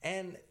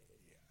 And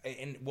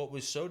what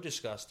was so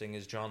disgusting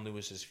is John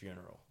Lewis's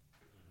funeral.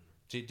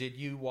 Did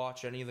you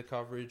watch any of the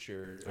coverage?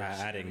 Or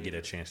I didn't get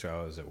a chance to.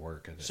 I was at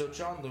work at the time.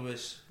 John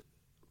Lewis,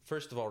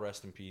 first of all,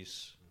 rest in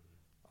peace.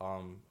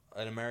 An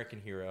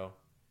American hero.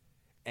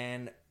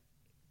 And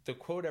the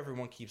quote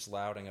everyone keeps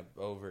lauding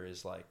over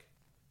is like,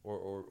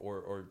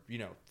 or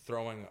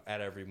throwing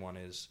at everyone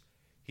is,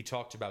 he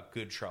talked about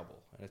good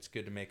trouble, and it's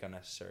good to make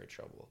unnecessary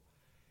trouble.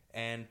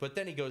 But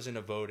then he goes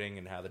into voting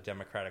and how the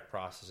democratic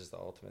process is the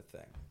ultimate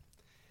thing.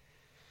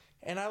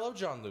 And I love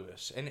John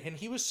Lewis. And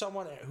he was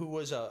someone who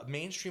was a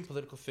mainstream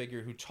political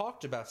figure who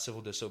talked about civil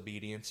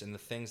disobedience and the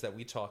things that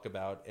we talk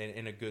about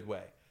in a good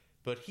way.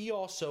 But he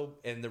also,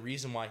 and the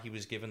reason why he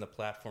was given the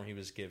platform he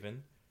was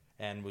given,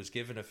 and was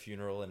given a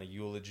funeral and a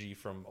eulogy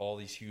from all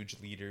these huge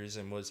leaders,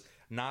 and was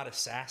not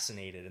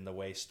assassinated in the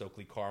way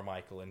Stokely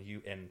Carmichael and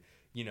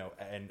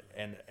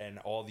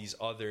all these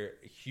other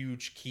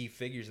huge key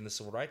figures in the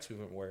civil rights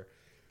movement were,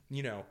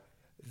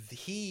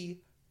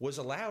 he was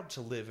allowed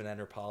to live and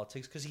enter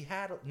politics because he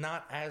had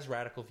not as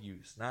radical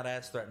views, not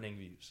as threatening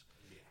views.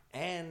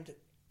 And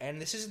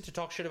this isn't to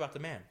talk shit about the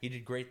man. He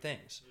did great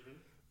things.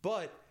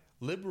 But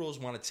liberals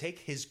want to take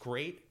his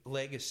great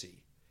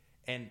legacy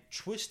and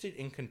twist it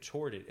and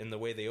contort it in the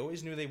way they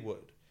always knew they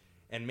would,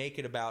 and make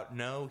it about,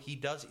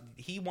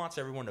 he wants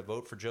everyone to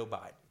vote for Joe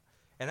Biden.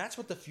 And that's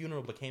what the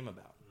funeral became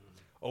about.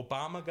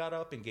 Obama got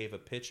up and gave a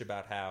pitch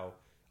about how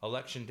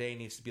Election Day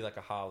needs to be like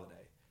a holiday.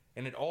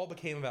 And it all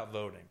became about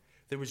voting.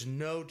 There was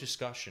no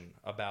discussion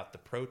about the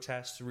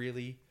protests,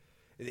 really.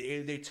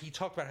 He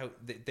talked about how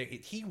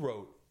he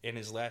wrote in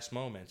his last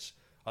moments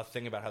a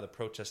thing about how the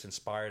protests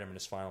inspired him in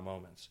his final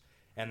moments.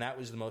 And that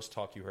was the most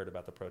talk you heard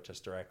about the protests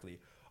directly,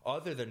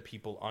 other than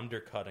people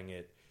undercutting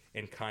it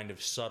in kind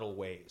of subtle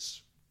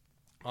ways.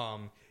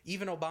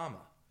 Even Obama,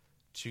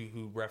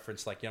 who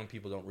referenced like young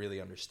people don't really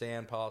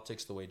understand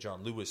politics the way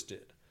John Lewis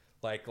did.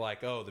 Like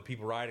the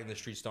people riding the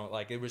streets don't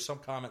like. It was some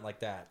comment like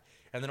that.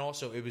 And then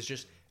also it was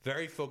just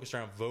very focused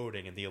around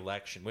voting and the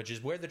election, which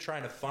is where they're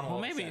trying to funnel.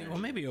 Well,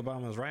 maybe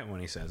Obama's right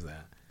when he says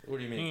that. What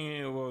do you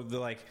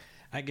mean?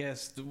 I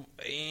guess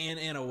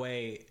in a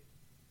way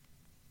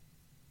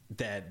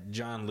that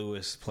John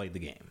Lewis played the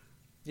game.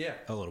 Yeah,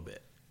 a little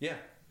bit. Yeah.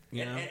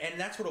 And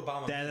that's what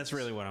Obama means. That's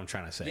really what I'm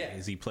trying to say,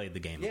 is he played the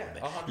game a little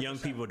bit. 100%. Young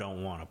people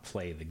don't want to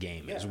play the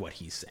game, is what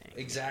he's saying.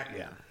 Exactly.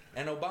 Yeah.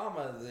 And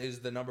Obama is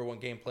the number one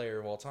game player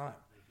of all time.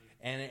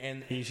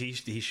 And he's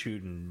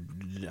shooting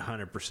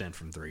 100%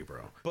 from three,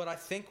 bro. But I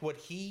think what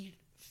he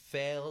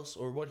fails,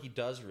 or what he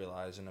does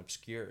realize and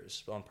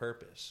obscures on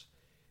purpose,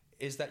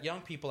 is that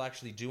young people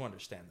actually do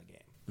understand the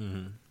game.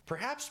 Mm-hmm.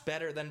 Perhaps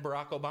better than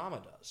Barack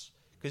Obama does,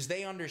 because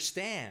they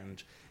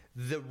understand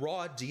the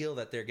raw deal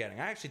that they're getting.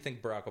 I actually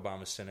think Barack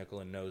Obama's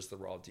cynical and knows the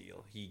raw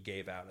deal he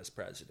gave out as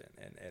president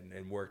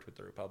and worked with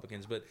the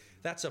Republicans, but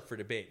that's up for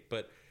debate.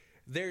 But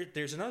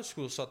there's another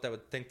school of thought that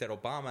would think that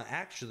Obama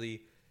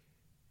actually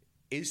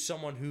is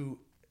someone who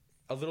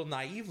a little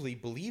naively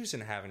believes in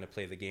having to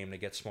play the game to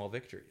get small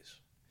victories.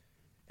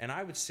 And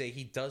I would say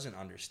he doesn't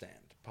understand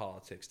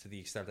politics to the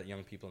extent that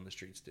young people in the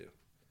streets do.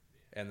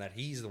 And that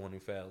he's the one who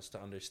fails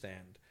to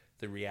understand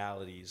the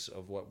realities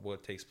of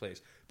what takes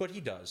place. But he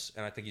does,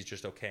 and I think he's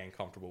just okay and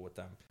comfortable with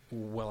them.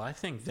 Well, I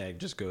think that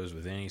just goes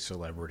with any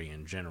celebrity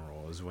in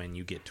general, is when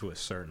you get to a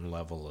certain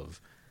level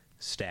of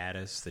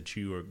status that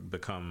you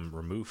become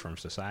removed from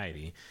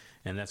society.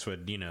 And that's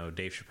what, Dave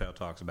Chappelle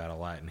talks about a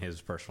lot in his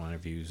personal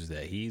interviews,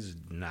 that he's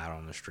not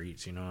on the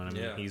streets, you know what I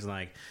mean? Yeah. He's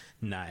like,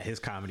 his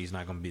comedy's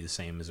not going to be the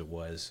same as it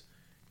was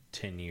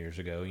 10 years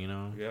ago,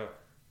 Yeah.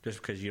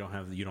 Just because you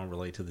don't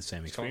relate to the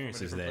same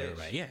experiences that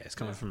everybody. Yeah, it's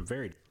coming from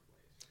very.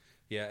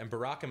 Yeah, and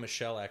Barack and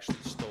Michelle actually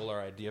stole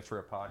our idea for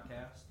a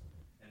podcast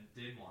and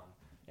did one.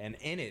 And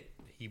in it,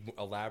 he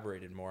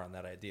elaborated more on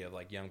that idea of,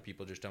 like, young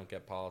people just don't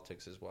get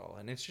politics as well.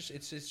 And it's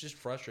just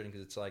frustrating,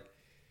 because it's like,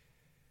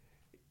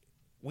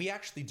 we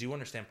actually do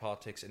understand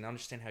politics and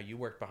understand how you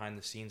work behind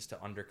the scenes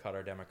to undercut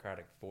our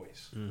democratic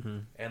voice. Mm-hmm.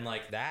 And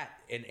like that,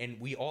 and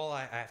we all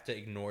have to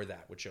ignore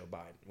that with Joe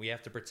Biden. We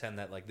have to pretend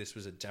that, like, this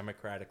was a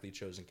democratically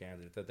chosen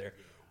candidate, that there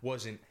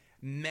wasn't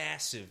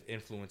massive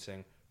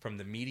influencing from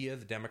the media,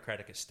 the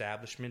Democratic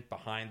establishment,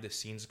 behind the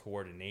scenes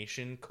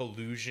coordination,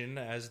 collusion,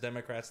 as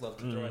Democrats love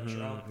to throw at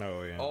Trump.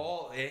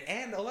 Oh, yeah.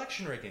 And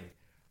election rigging.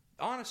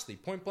 Honestly,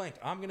 point blank,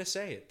 I'm going to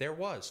say it. There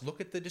was. Look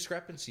at the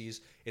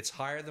discrepancies. It's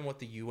higher than what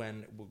the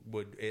UN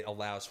it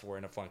allows for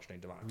in a functioning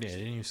democracy. Yeah,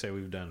 didn't you say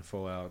we've done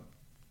full out...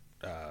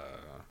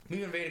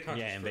 We've invaded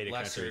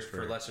countries,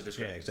 for lesser discrepancies.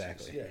 Yeah,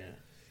 exactly. Yeah.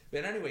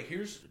 But anyway,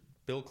 here's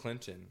Bill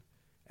Clinton.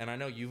 And I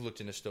know you've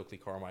looked into Stokely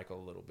Carmichael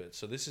a little bit.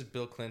 So this is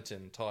Bill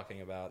Clinton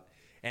talking about...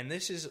 And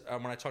this is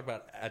when I talked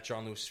about at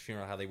John Lewis's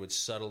funeral how they would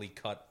subtly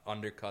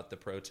undercut the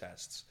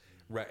protests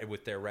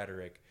with their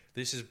rhetoric.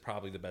 This is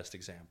probably the best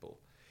example.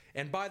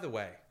 And by the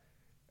way,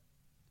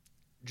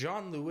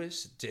 John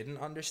Lewis didn't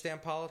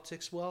understand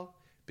politics well,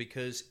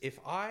 because if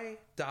I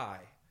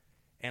die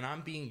and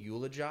I'm being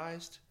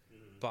eulogized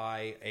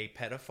by a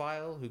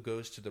pedophile who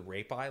goes to the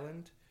rape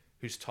island,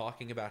 who's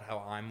talking about how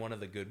I'm one of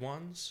the good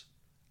ones,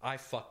 I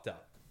fucked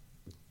up.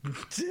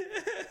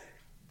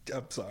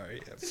 I'm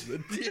sorry.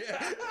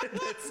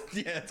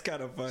 It's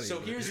kind of funny. So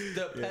here's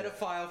the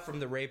pedophile from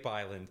the rape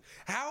island.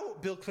 How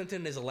Bill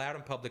Clinton is allowed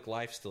in public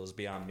life still is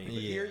beyond me. But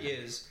here he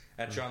is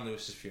at John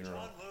Lewis's funeral.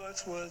 John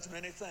Lewis was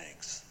many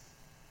things,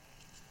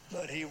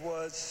 but he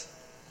was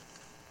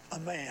a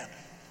man,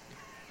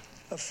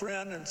 a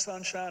friend in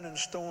sunshine and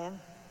storm,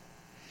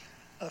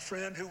 a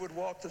friend who would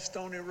walk the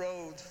stony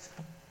roads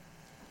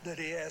that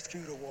he asked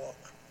you to walk,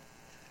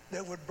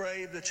 that would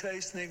brave the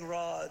chastening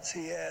rods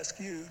he asked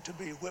you to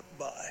be whipped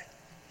by.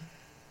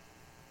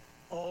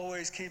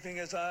 Always keeping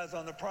his eyes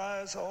on the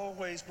prize,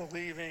 always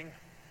believing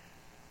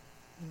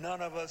none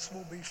of us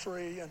will be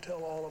free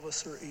until all of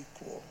us are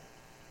equal.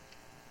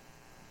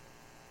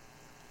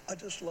 I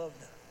just loved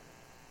him.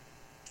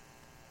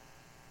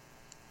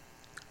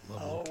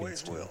 I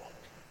always will.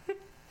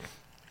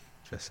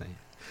 Just saying.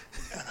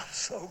 And I'm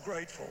so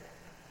grateful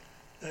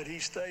that he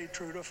stayed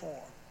true to form.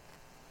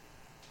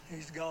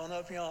 He's gone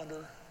up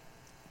yonder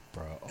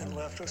and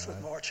left us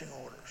with marching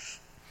orders.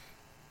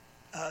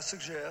 I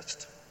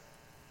suggest,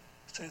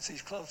 since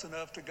he's close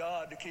enough to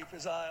God to keep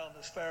his eye on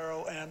the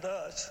sparrow and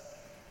us,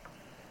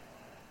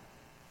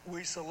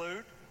 we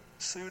salute,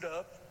 suit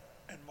up,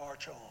 and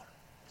march on.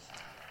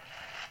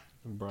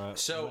 Bruh,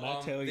 so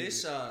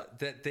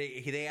that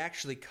they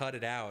actually cut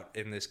it out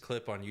in this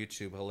clip on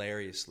YouTube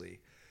hilariously,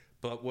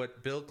 but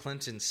what Bill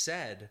Clinton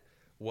said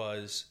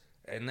was,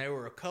 and there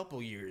were a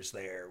couple years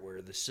there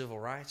where the civil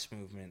rights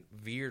movement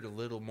veered a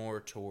little more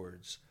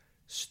towards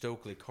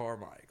Stokely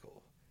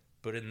Carmichael,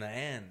 but in the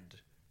end,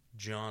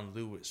 John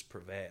Lewis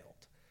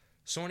prevailed.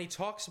 So when he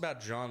talks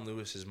about John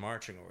Lewis's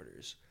marching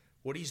orders,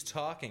 what he's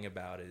talking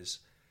about is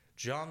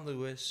John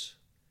Lewis's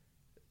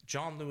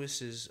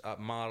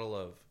model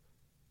of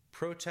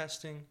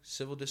protesting,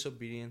 civil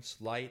disobedience,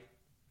 light,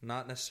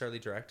 not necessarily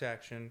direct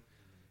action,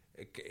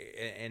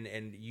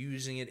 and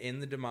using it in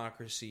the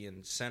democracy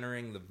and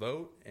centering the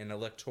vote and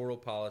electoral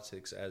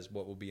politics as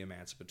what will be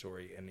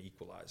emancipatory and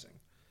equalizing.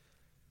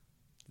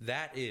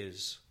 That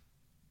is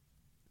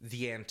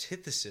the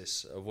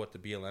antithesis of what the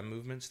BLM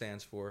movement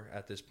stands for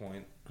at this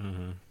point.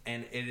 Mm-hmm.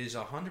 And it is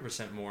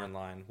 100% more in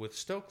line with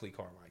Stokely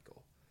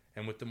Carmichael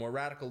and with the more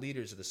radical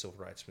leaders of the civil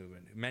rights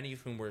movement, many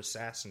of whom were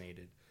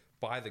assassinated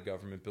by the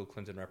government Bill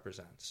Clinton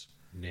represents.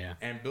 Yeah.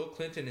 And Bill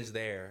Clinton is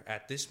there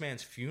at this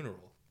man's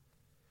funeral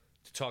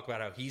to talk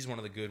about how he's one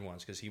of the good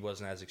ones because he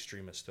wasn't as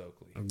extreme as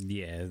Stokely.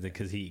 Yeah,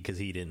 because he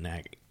didn't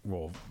act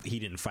well. He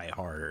didn't fight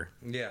harder.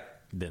 Yeah,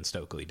 than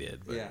Stokely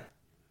did. But. Yeah,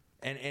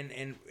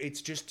 and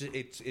it's just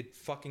it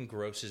fucking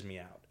grosses me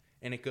out,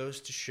 and it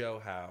goes to show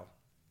how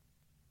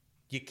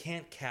you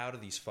can't cow to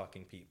these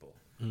fucking people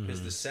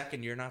because the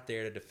second you're not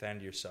there to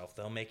defend yourself,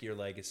 they'll make your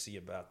legacy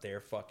about their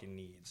fucking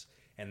needs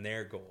and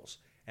their goals,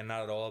 and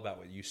not at all about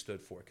what you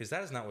stood for. Because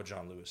that is not what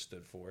John Lewis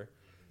stood for.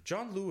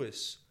 John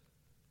Lewis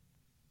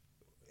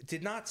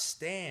did not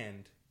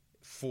stand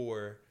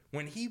for,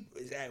 when he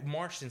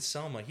marched in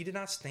Selma, he did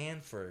not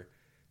stand for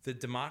the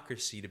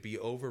democracy to be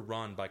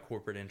overrun by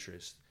corporate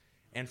interest,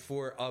 and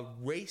for a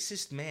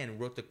racist man who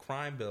wrote the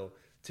crime bill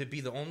to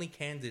be the only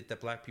candidate that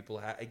black people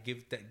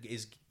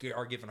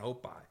are given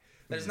hope by.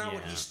 That is not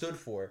what he stood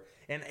for.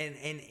 And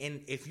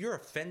if you're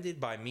offended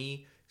by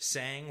me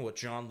saying what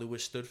John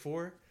Lewis stood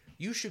for,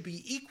 you should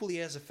be equally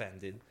as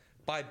offended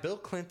by Bill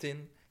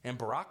Clinton and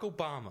Barack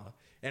Obama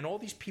and all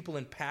these people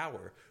in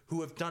power who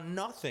have done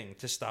nothing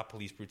to stop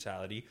police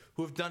brutality,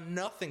 who have done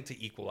nothing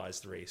to equalize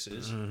the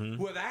races,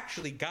 who have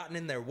actually gotten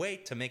in their way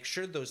to make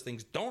sure those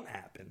things don't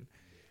happen.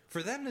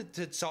 For them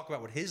to talk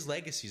about what his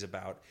legacy is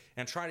about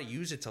and try to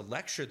use it to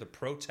lecture the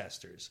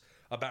protesters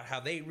about how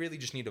they really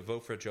just need to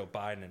vote for Joe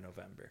Biden in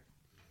November.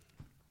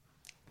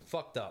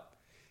 Fucked up.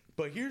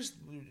 But here's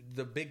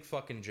the big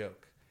fucking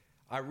joke.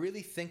 I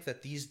really think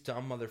that these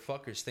dumb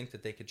motherfuckers think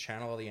that they could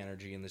channel all the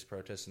energy in this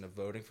protest into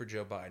voting for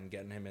Joe Biden,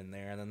 getting him in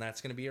there, and then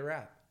that's going to be a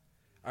wrap.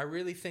 I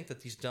really think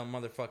that these dumb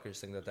motherfuckers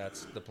think that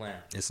that's the plan.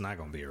 It's not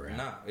going to be a wrap.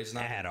 No, it's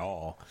not. At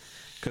all.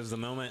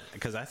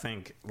 Because I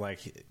think,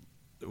 like,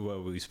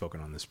 well, we've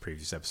spoken on this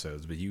previous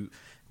episodes, but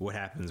what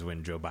happens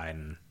when Joe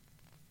Biden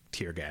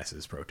tear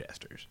gases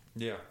protesters?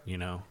 Yeah. You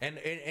know? And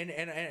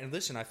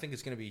listen, I think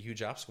it's going to be a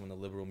huge obstacle when the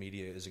liberal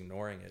media is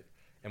ignoring it,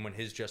 and when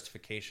his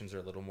justifications are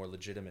a little more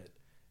legitimate,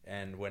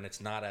 and when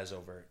it's not as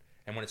overt,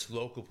 and when it's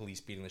local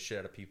police beating the shit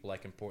out of people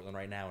like in Portland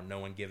right now and no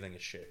one giving a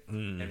shit,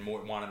 and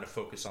more wanting to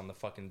focus on the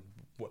fucking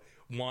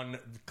one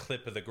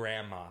clip of the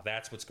grandma.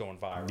 That's what's going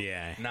viral.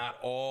 Yeah. Not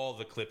all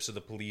the clips of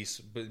the police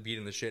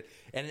beating the shit.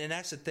 And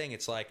that's the thing.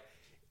 It's like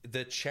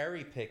the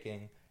cherry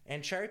picking,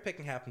 and cherry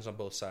picking happens on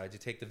both sides. You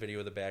take the video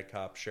of the bad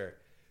cop, sure.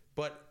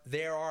 But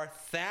there are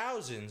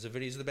thousands of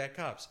videos of the bad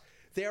cops.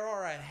 There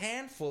are a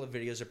handful of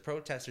videos of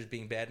protesters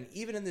being bad, and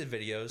even in the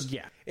videos,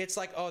 it's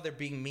like, oh, they're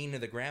being mean to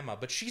the grandma,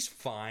 but she's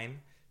fine.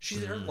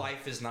 Her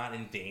life is not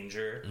in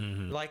danger.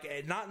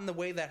 Like, not in the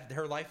way that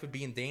her life would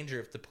be in danger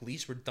if the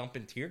police were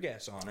dumping tear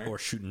gas on her. Or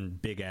shooting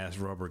big-ass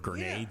rubber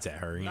grenades at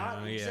her.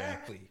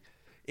 Exactly.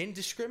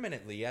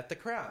 Indiscriminately at the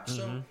crowd.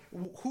 So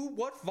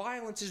what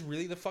violence is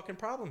really the fucking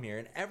problem here?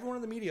 And everyone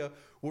in the media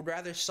would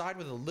rather side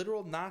with a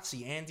literal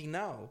Nazi, Andy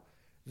Ngo,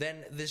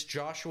 than this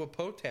Joshua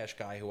Potash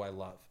guy who I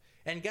love.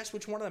 And guess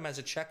which one of them has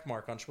a check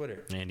mark on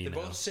Twitter? Andy They're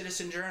Ngo. both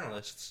citizen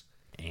journalists.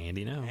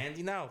 Andy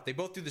Ngo. They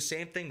both do the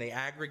same thing. They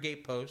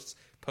aggregate posts,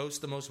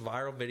 post the most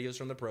viral videos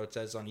from the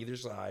protests on either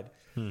side.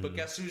 But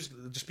guess who's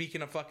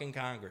speaking of fucking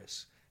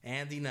Congress?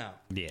 Andy Ngo.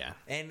 Yeah.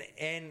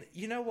 And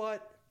you know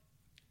what?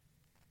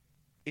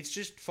 It's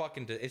just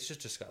it's just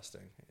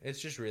disgusting. It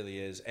just really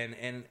is.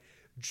 And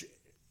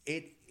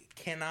it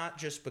cannot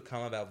just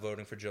become about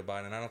voting for Joe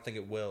Biden. I don't think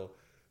it will.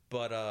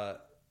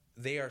 But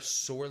they are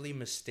sorely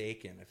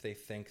mistaken if they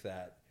think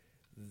that,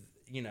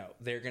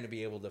 they're going to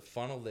be able to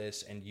funnel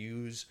this and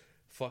use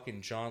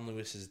fucking John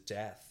Lewis's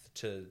death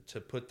to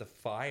put the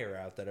fire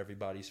out that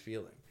everybody's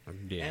feeling.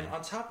 Yeah. And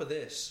on top of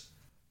this,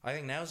 I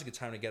think now is a good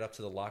time to get up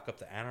to the lock up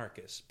the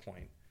anarchists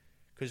point.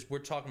 Because we're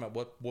talking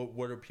about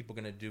what are people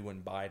going to do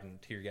when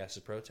Biden tear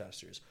gases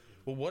protesters?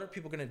 Well, what are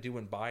people going to do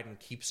when Biden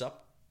keeps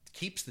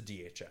the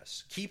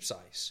DHS, keeps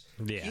ICE,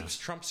 keeps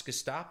Trump's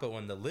Gestapo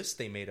on the list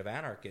they made of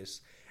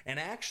anarchists, and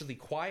actually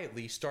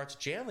quietly starts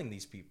jailing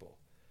these people?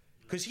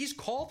 Because he's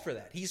called for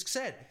that. He's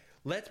said,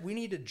 we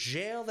need to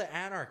jail the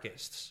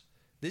anarchists.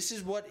 This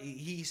is what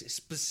he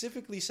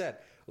specifically said.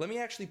 Let me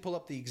actually pull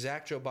up the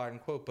exact Joe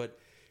Biden quote.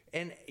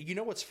 And you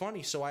know what's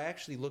funny? So I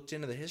actually looked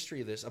into the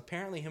history of this.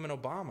 Apparently him and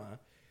Obama,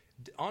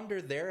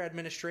 under their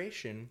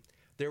administration,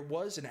 there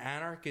was an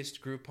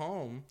anarchist group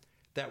home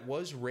that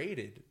was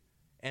raided,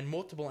 and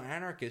multiple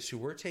anarchists who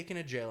were taken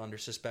to jail under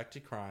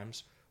suspected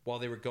crimes while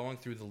they were going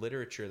through the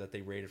literature that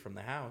they raided from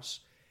the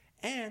house.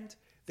 And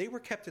they were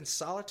kept in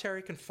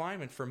solitary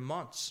confinement for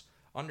months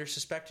under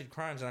suspected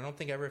crimes, and I don't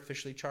think ever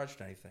officially charged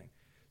with anything.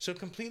 So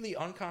completely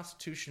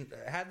unconstitutional,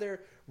 had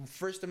their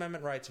First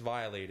Amendment rights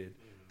violated,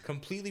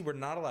 completely were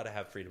not allowed to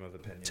have freedom of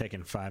opinion.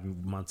 Taking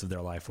 5 months of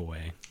their life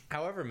away.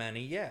 However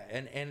many, yeah.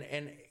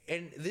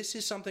 And this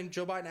is something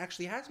Joe Biden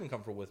actually has been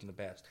comfortable with in the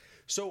past.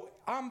 So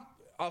I'm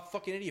a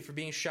fucking idiot for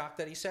being shocked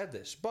that he said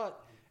this.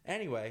 But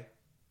anyway,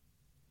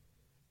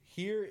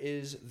 here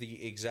is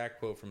the exact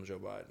quote from Joe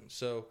Biden.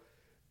 So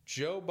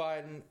Joe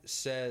Biden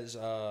says,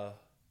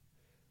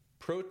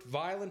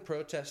 violent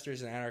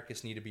protesters and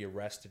anarchists need to be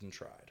arrested and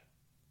tried.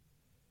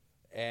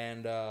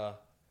 And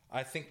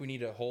I think we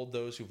need to hold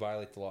those who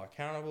violate the law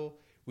accountable.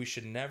 We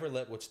should never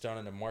let what's done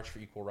in the March for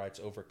Equal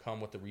Rights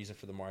overcome what the reason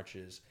for the march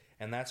is.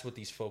 And that's what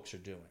these folks are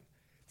doing.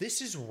 This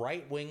is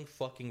right-wing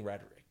fucking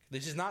rhetoric.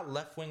 This is not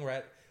left-wing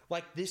rhetoric.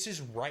 Like, this is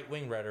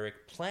right-wing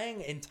rhetoric playing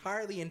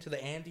entirely into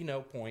the Andy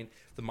Ngo point,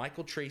 the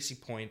Michael Tracy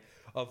point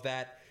of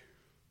that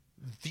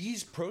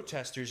these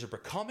protesters are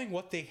becoming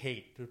what they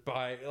hate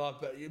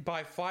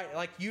by fight.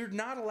 Like, you're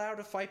not allowed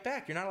to fight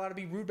back. You're not allowed to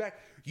be rude back.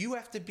 You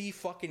have to be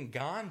fucking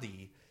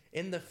Gandhi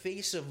in the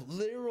face of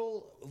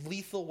literal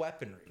lethal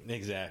weaponry.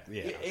 Exactly.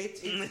 Yeah.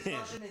 It's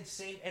such an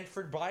insane. And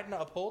for Biden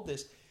to uphold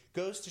this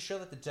goes to show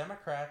that the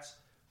Democrats,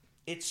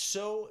 it's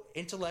so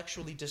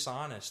intellectually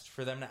dishonest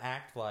for them to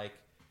act like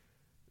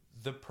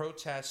the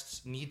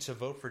protests need to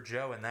vote for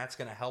Joe and that's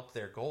going to help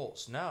their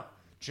goals. No.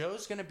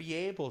 Joe's going to be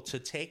able to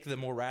take the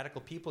more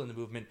radical people in the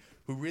movement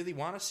who really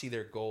want to see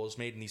their goals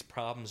made and these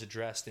problems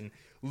addressed and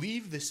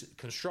leave this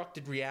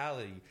constructed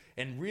reality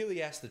and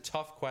really ask the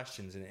tough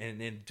questions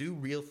and do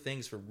real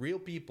things for real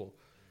people.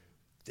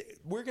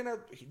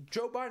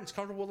 Joe Biden's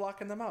comfortable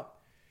locking them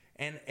up.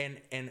 And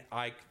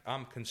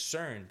I'm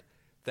concerned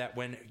that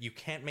when you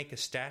can't make a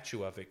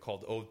statue of it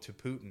called Ode to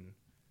Putin,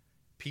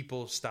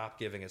 people stop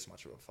giving as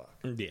much of a fuck.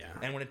 Yeah.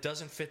 And when it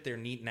doesn't fit their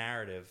neat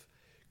narrative,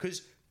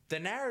 because the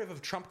narrative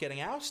of Trump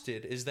getting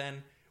ousted is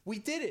then, we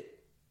did it.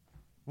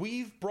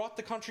 We've brought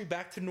the country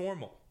back to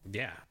normal.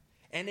 Yeah.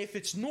 And if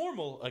it's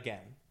normal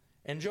again,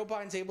 and Joe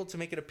Biden's able to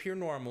make it appear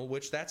normal,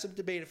 which that's a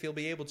debate if he'll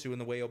be able to in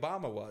the way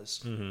Obama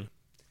was,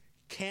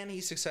 can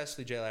he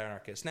successfully jail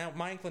anarchists? Now,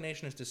 my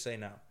inclination is to say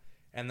no.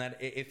 And that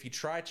if he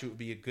tried to, it would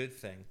be a good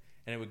thing.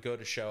 And it would go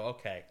to show,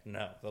 okay,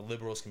 no, the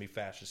liberals can be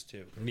fascists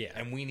too. Yeah.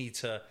 And we need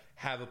to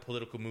have a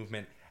political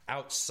movement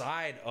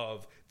outside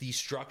of these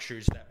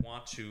structures that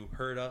want to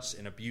hurt us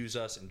and abuse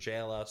us and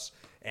jail us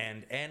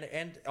and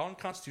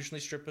unconstitutionally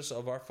strip us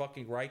of our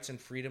fucking rights and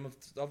freedom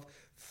of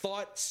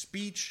thought,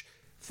 speech,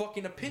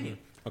 fucking opinion.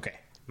 Okay,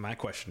 my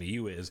question to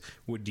you is,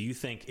 do you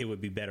think it would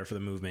be better for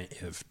the movement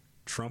if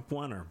Trump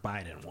won or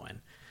Biden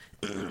won?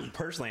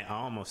 Personally, I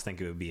almost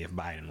think it would be if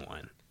Biden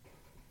won.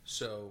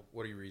 So,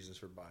 what are your reasons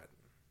for Biden?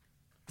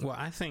 Well,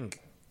 I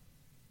think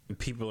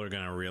people are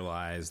going to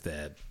realize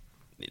that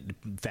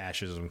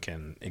fascism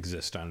can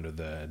exist under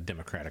the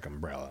Democratic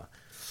umbrella,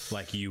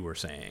 like you were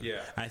saying.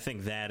 Yeah. I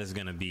think that is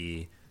going to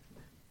be...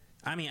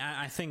 I mean,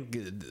 I think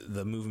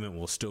the movement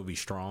will still be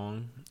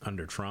strong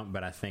under Trump,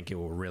 but I think it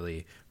will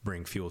really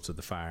bring fuel to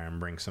the fire and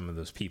bring some of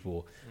those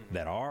people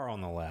that are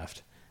on the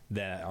left,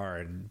 that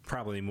are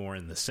probably more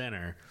in the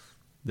center,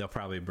 they'll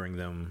probably bring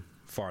them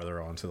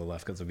farther onto the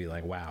left because they'll be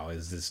like, wow,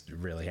 is this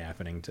really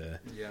happening to...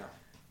 Yeah.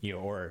 You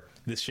know, or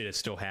this shit is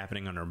still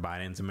happening under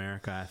Biden's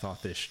America. I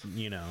thought this,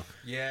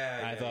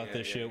 I thought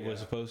this shit was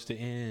supposed to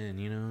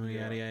end,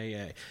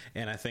 yada.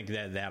 And I think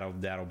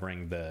that'll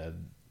bring the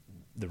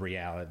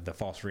reality, the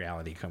false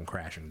reality, come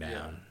crashing down.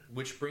 Yeah.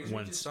 Which brings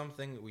me to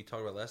something that we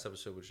talked about last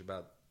episode, which is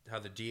about how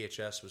the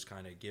DHS was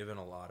kind of given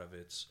a lot of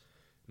its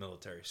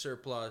military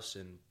surplus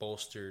and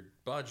bolstered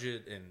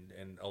budget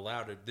and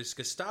allowed it. This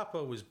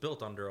Gestapo was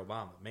built under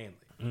Obama mainly.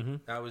 Mm-hmm.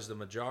 That was the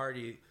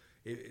majority.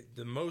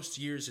 The most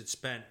years it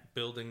spent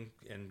building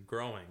and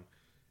growing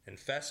and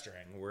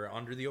festering were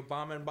under the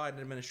Obama and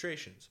Biden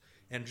administrations.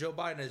 And Joe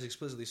Biden has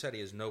explicitly said he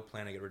has no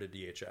plan to get rid of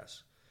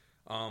DHS.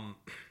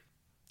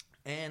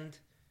 And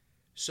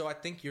so I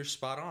think you're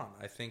spot on.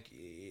 I think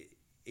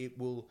it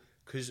will,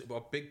 because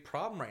a big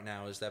problem right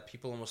now is that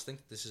people almost think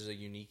that this is a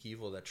unique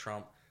evil that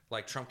Trump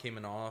came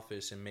into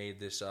office and made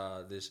this,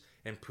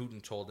 and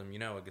Putin told him,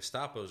 a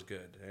Gestapo's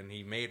good, and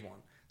he made one.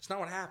 It's not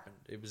what happened.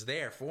 It was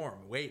there for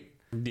him, waiting.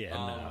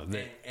 Yeah,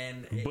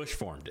 and Bush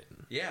formed it.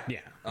 Yeah,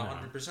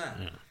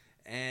 100%.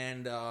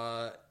 And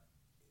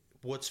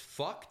what's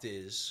fucked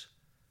is,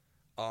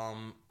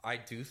 I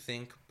do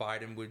think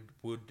Biden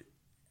would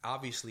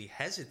obviously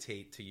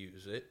hesitate to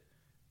use it,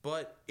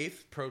 but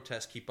if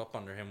protests keep up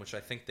under him, which I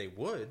think they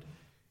would,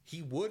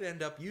 he would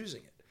end up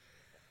using it.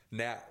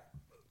 Now,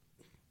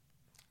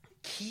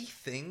 key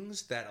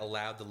things that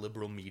allowed the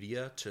liberal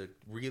media to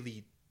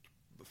really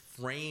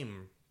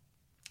frame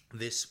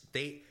this,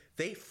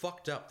 they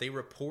fucked up. They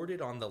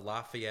reported on the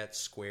Lafayette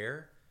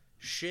Square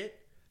shit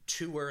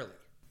too early.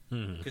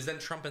 Because then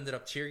Trump ended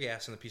up tear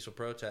gassing the peaceful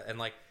protest.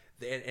 And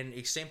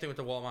same thing with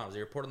the wall mounds. They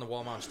reported on the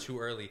wall mounds too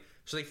early.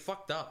 So they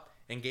fucked up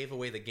and gave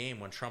away the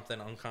game when Trump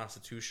then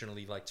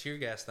unconstitutionally tear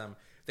gassed them.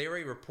 They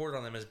already reported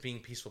on them as being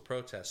peaceful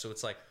protests. So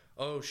it's like,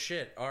 oh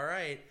shit, all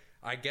right,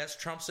 I guess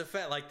Trump's a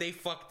fed. They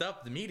fucked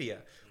up the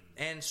media.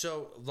 And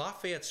so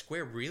Lafayette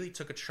Square really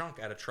took a chunk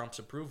out of Trump's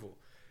approval.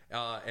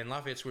 And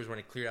Lafayette Square is when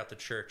he cleared out the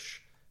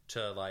church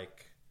to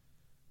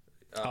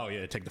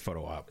take the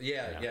photo op.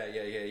 Yeah.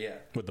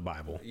 With the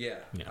Bible. Yeah,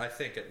 I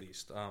think at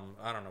least.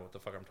 I don't know what the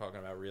fuck I'm talking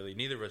about, really.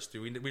 Neither of us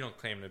do. We don't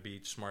claim to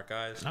be smart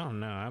guys. Oh,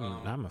 no,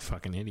 I'm a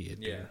fucking idiot,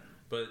 dude. Yeah,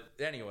 but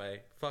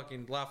anyway,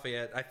 fucking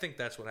Lafayette, I think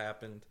that's what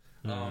happened.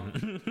 But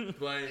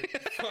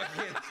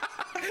fucking...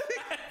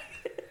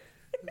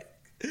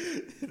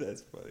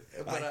 That's funny.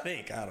 But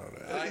I don't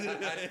know. I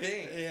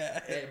think.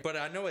 Yeah. But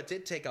I know it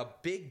did take a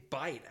big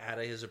bite out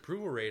of his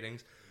approval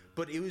ratings,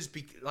 but it was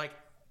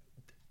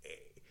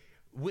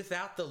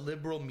without the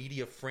liberal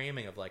media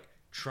framing of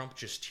Trump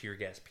just tear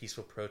gassed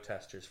peaceful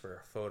protesters for a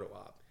photo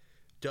op.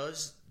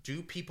 Does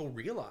do people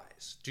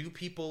realize?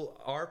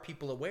 Are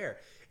people aware?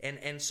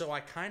 And so I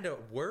kind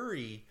of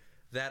worry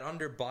that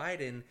under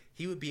Biden,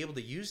 he would be able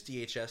to use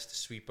DHS to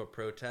sweep up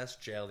protests,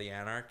 jail the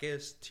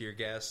anarchists, tear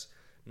gas,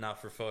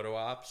 not for photo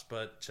ops,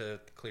 but to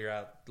clear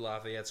out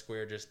Lafayette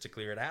Square just to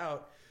clear it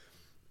out.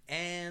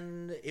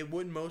 And it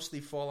would mostly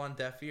fall on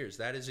deaf ears.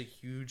 That is a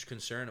huge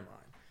concern of mine.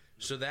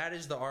 So that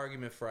is the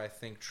argument for, I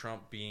think,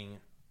 Trump being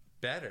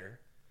better.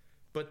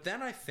 But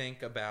then I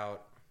think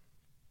about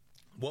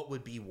what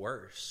would be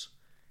worse.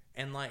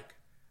 And, like,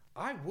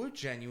 I would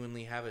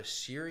genuinely have a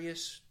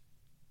seriously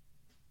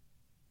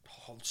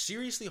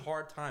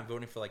hard time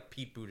voting for, like,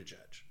 Pete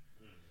Buttigieg.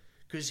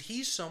 Because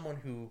he's someone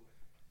who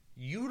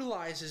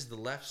utilizes the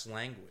left's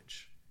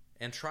language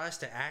and tries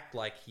to act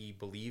like he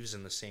believes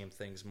in the same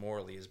things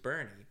morally as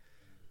Bernie.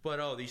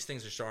 But, these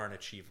things just aren't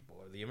achievable.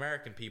 Or the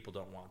American people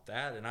don't want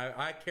that. And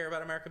I care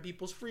about American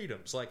people's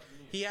freedoms. Like,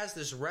 he has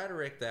this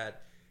rhetoric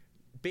that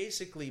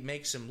basically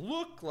makes him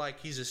look like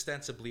he's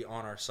ostensibly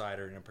on our side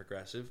or in a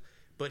progressive,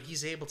 but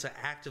he's able to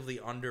actively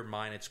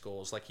undermine its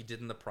goals, like he did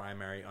in the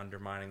primary,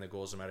 undermining the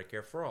goals of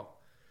Medicare for All.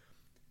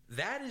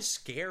 That is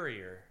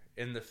scarier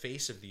in the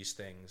face of these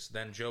things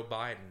than Joe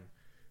Biden,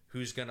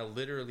 who's going to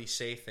literally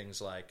say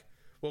things like,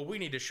 well, we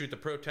need to shoot the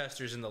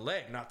protesters in the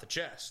leg, not the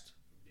chest.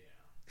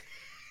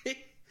 Yeah.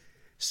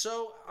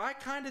 So I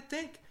kind of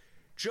think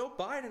Joe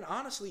Biden,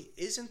 honestly,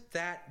 isn't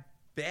that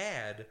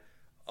bad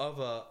of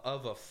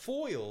a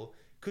foil,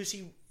 because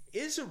he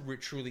is a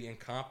truly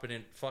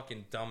incompetent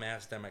fucking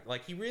dumbass Democrat.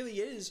 Like, he really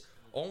is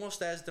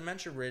almost as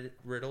dementia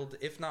riddled,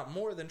 if not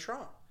more, than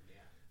Trump.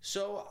 Yeah.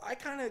 So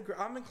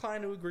I'm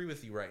inclined to agree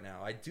with you right now.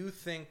 I do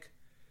think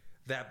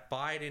that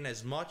Biden,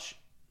 as much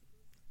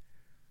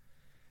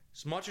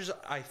as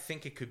I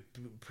think it could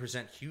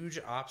present huge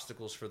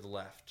obstacles for the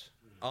left,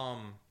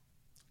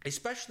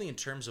 especially in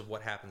terms of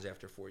what happens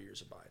after 4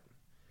 years of Biden.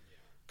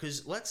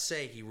 Because let's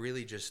say he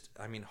really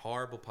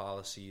horrible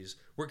policies.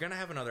 We're going to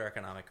have another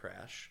economic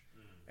crash.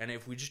 And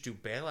if we just do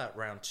bailout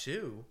round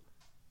 2,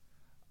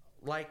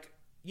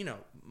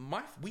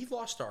 we've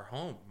lost our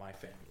home, my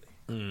family.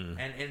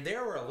 And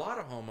there were a lot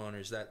of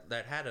homeowners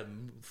that had to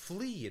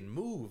flee and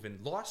move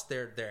and lost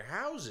their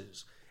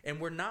houses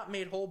and were not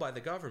made whole by the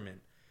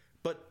government.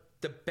 But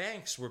the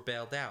banks were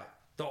bailed out.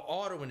 The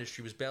auto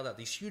industry was bailed out.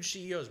 These huge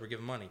CEOs were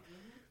given money.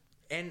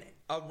 And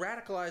a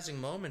radicalizing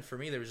moment for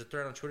me, there was a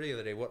thread on Twitter the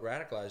other day, what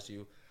radicalized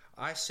you?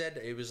 I said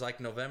it was like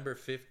November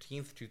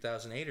 15th,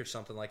 2008 or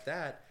something like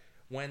that,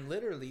 when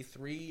literally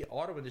 3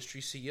 auto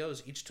industry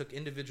CEOs each took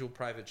individual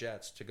private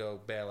jets to go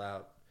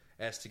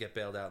asked to get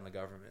bailed out in the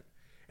government.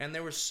 And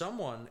there was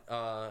someone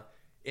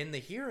in the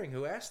hearing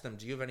who asked them,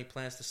 do you have any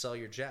plans to sell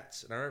your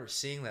jets? And I remember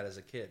seeing that as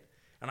a kid.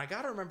 And I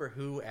got to remember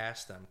who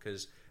asked them,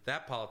 because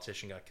that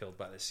politician got killed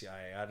by the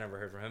CIA. I never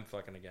heard from him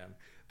fucking again.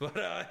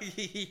 But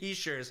he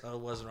sure as hell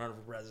wasn't running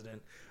for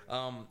president.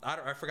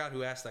 I forgot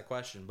who asked that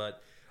question,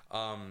 but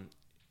I'm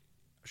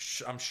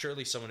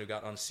surely someone who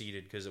got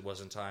unseated because it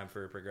wasn't time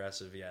for a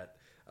progressive yet.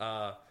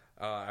 I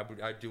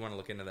do want to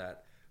look into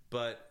that.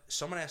 But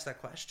someone asked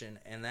that question,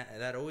 and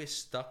that always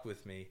stuck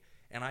with me.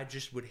 And I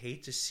just would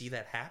hate to see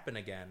that happen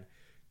again,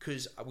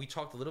 because we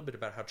talked a little bit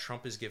about how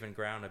Trump is given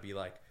ground to be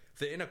like,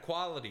 the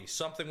inequality,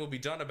 something will be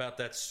done about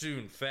that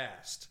soon,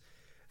 fast.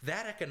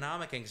 That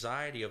economic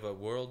anxiety of a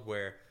world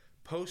where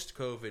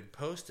post-COVID,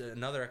 post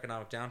another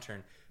economic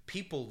downturn,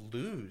 people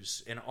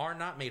lose and are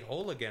not made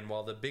whole again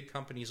while the big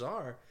companies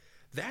are,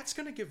 that's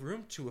going to give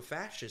room to a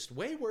fascist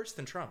way worse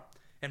than Trump.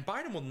 And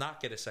Biden will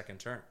not get a second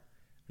term.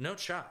 No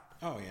shot.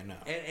 Oh, yeah, no.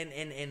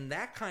 And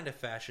that kind of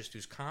fascist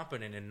who's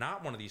competent and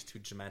not one of these two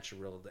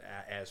dementia-riddled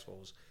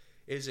assholes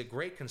is a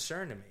great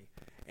concern to me.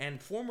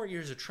 And 4 more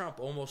years of Trump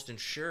almost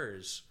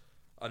ensures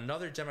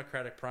another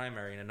Democratic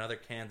primary and another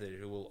candidate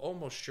who will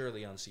almost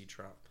surely unseat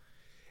Trump.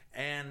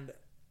 And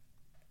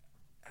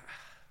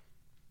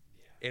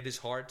it is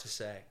hard to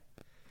say.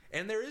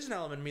 And there is an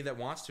element in me that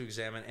wants to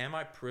examine, am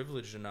I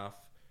privileged enough?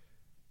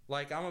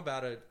 Like, I'm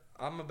about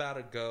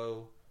to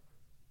go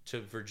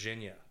to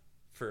Virginia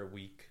for a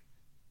week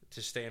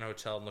to stay in a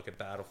hotel and look at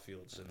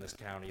battlefields in this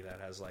county that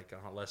has like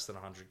less than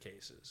 100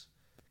 cases.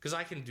 Because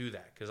I can do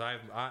that. Because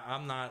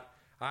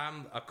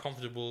I'm a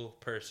comfortable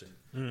person.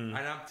 And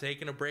I'm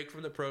taking a break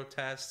from the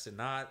protests and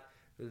not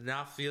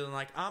feeling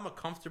like I'm a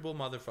comfortable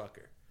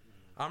motherfucker.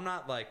 I'm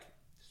not like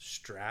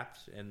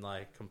strapped and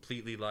like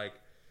completely like,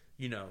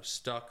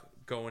 stuck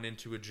going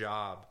into a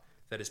job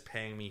that is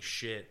paying me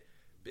shit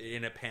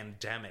in a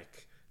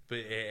pandemic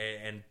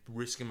and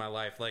risking my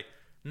life. Like,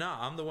 nah,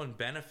 I'm the one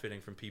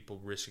benefiting from people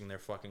risking their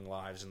fucking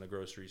lives in the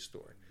grocery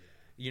store.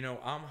 Yeah.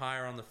 I'm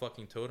higher on the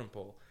fucking totem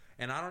pole.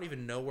 And I don't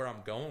even know where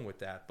I'm going with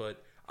that.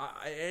 But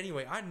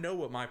anyway, I know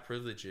what my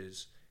privilege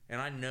is.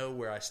 And I know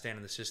where I stand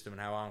in the system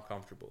and how I'm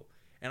comfortable.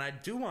 And I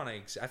do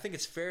want to, I think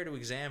it's fair to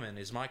examine,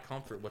 is my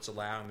comfort what's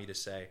allowing me to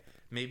say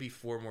maybe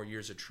 4 more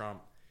years of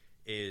Trump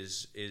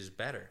is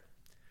better.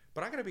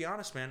 But I got to be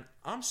honest, man.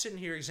 I'm sitting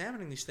here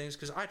examining these things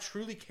because I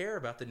truly care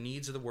about the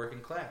needs of the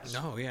working class.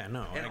 No, yeah,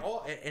 no,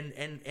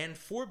 and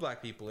for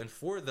Black people and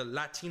for the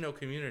Latino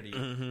community,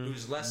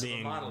 who's less of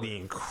a monolith, the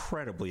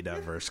incredibly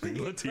diverse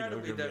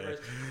Latino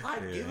community. I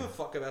give a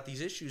fuck about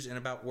these issues and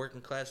about working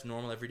class,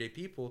 normal, everyday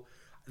people.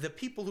 The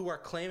people who are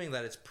claiming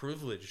that it's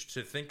privileged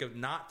to think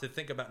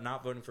about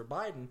not voting for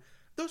Biden,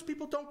 those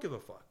people don't give a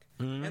fuck,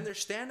 and they're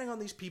standing on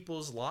these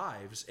people's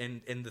lives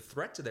and the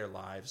threat to their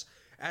lives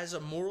as a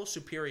moral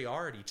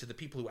superiority to the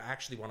people who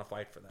actually want to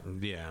fight for them.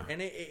 Yeah.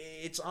 And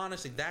it's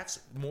honestly, that's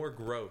more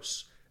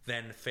gross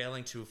than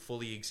failing to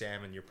fully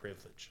examine your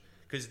privilege.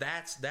 Because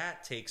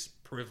that takes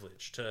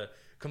privilege to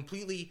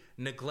completely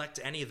neglect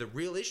any of the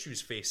real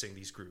issues facing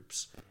these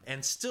groups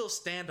and still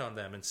stand on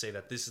them and say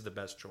that this is the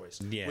best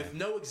choice. Yeah. With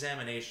no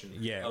examination.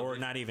 Yeah, or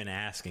not even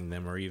asking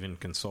them or even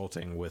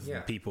consulting with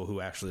people who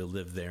actually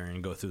live there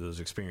and go through those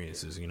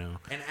experiences, you know.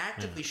 And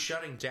actively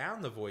shutting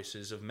down the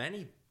voices of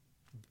many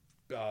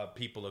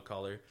people of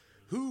color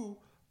who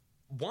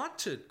want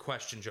to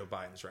question Joe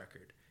Biden's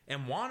record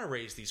and want to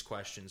raise these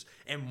questions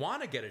and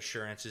want to get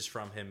assurances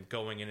from him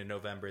going into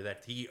November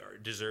that he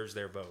deserves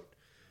their vote.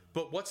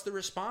 But what's the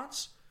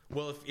response?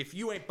 Well, if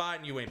you ain't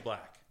Biden, you ain't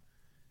Black.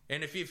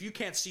 And if you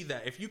can't see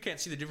that, if you can't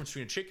see the difference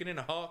between a chicken and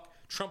a hawk,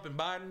 Trump and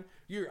Biden,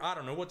 I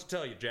don't know what to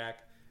tell you,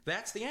 Jack.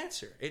 That's the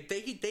answer.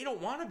 They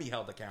don't want to be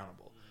held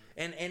accountable.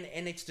 And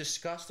it's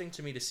disgusting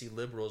to me to see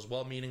liberals,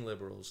 well-meaning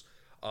liberals,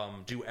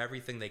 do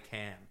everything they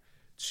can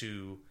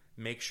to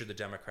make sure the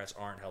Democrats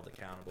aren't held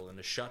accountable and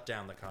to shut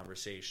down the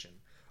conversation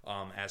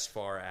as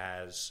far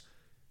as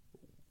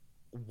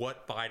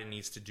what Biden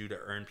needs to do to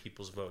earn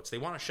people's votes. They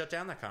want to shut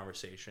down that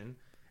conversation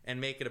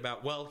and make it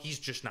about, well, he's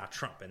just not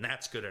Trump, and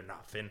that's good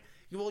enough. And,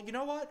 well, you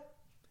know what?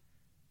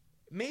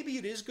 Maybe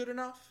it is good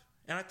enough.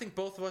 And I think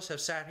both of us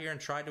have sat here and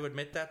tried to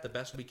admit that the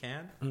best we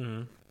can.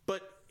 Mm-hmm.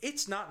 But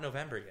it's not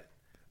November yet.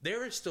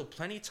 There is still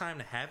plenty of time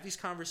to have these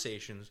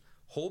conversations,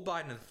 hold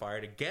Biden to the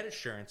fire, to get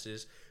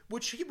assurances,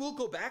 which he will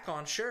go back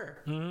on, sure.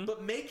 Mm-hmm.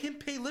 But make him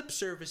pay lip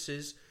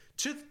services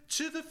to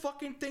the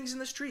fucking things in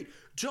the street.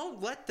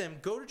 Don't let them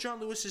go to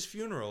John Lewis's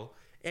funeral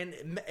and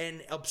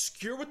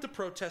obscure what the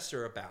protests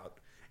are about,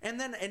 and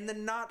then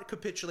not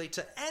capitulate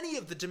to any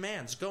of the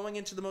demands going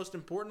into the most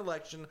important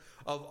election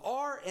of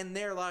our and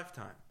their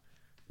lifetime.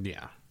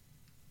 Yeah.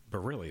 But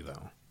really,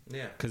 though.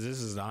 Yeah. Because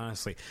this is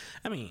honestly,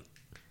 I mean,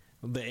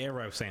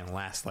 everybody was saying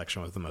last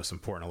election was the most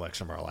important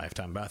election of our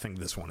lifetime, but I think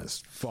this one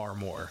is far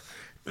more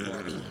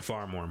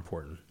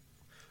important.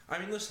 I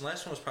mean, listen,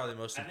 last one was probably the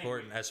most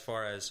important as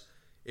far as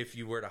if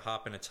you were to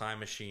hop in a time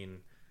machine,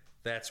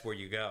 that's where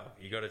you go.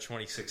 You go to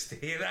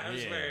 2016. That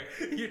was where,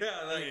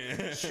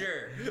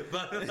 sure.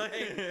 But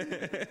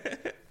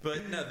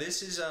no,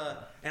 this is,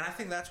 and I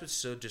think that's what's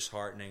so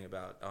disheartening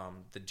about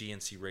the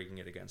DNC rigging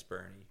it against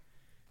Bernie,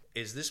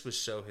 is this was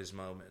so his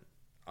moment.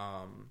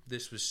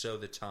 This was so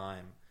the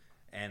time.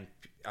 And,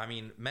 I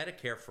mean,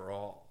 Medicare for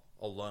all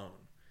alone,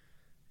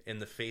 in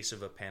the face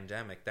of a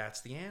pandemic,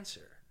 that's the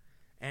answer.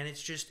 And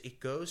it's just, it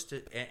goes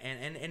to,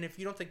 and if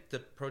you don't think the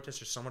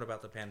protests are somewhat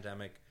about the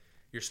pandemic,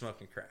 you're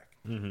smoking crack.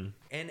 Mm-hmm.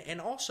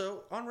 And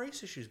also, on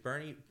race issues,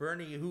 Bernie,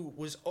 who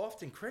was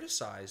often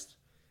criticized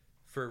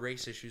for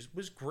race issues,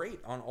 was great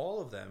on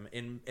all of them,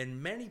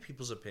 in many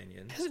people's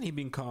opinions. Hasn't he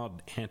been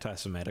called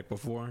anti-Semitic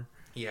before?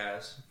 He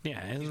has.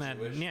 Yeah, isn't that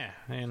Jewish. Yeah,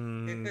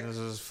 and this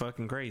is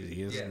fucking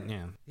crazy, isn't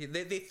it? Yeah.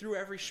 They threw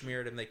every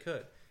schmear at him they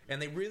could.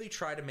 And they really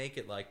tried to make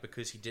it like,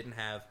 because he didn't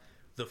have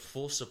the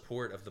full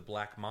support of the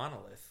Black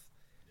monolith,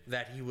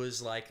 that he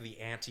was like the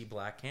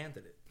anti-Black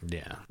candidate.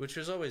 Yeah. Which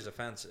was always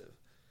offensive.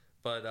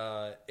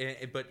 But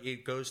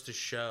it goes to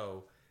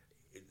show,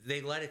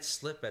 they let it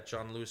slip at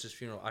John Lewis's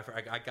funeral.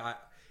 I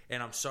got,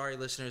 and I'm sorry,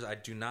 listeners, I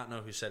do not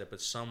know who said it,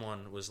 but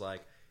someone was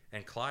like,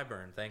 and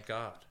Clyburn, thank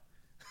God.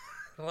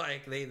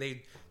 Like,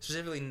 they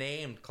specifically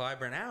named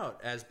Clyburn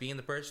out as being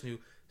the person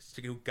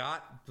who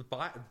got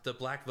the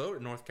Black vote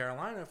in North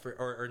Carolina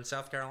or in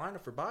South Carolina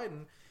for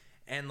Biden,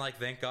 and like,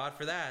 thank God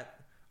for that.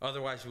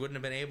 Otherwise, you wouldn't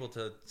have been able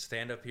to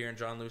stand up here in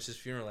John Lewis's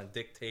funeral and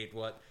dictate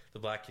what the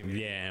Black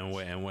community. Yeah,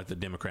 and what the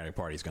Democratic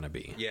Party is going to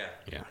be. Yeah,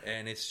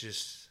 and it's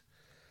just,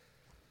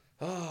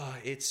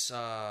 it's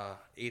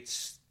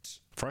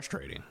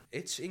frustrating.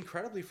 It's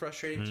incredibly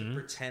frustrating to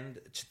pretend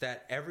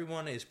that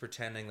everyone is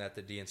pretending that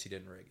the DNC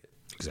didn't rig it.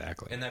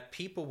 Exactly. And that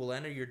people will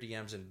enter your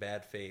DMs in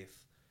bad faith,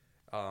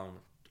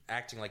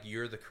 acting like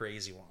you're the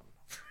crazy one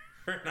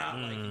for not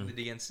liking the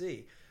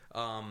DNC.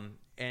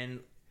 And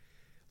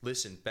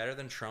listen, better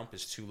than Trump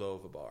is too low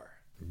of a bar.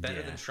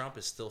 Better than Trump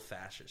is still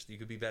fascist. You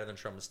could be better than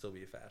Trump and still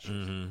be a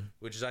fascist.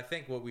 Which is, I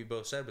think, what we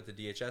both said with the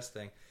DHS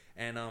thing.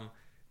 And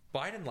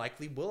Biden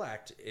likely will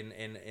act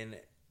in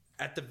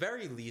at the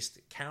very least,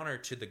 counter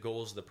to the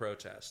goals of the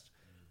protest.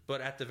 But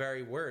at the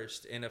very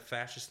worst, in a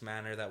fascist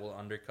manner that will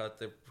undercut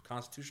the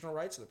constitutional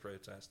rights of the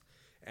protest.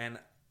 And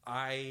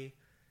I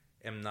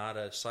am not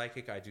a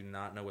psychic. I do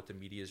not know what the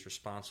media's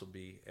response will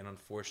be. And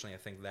unfortunately, I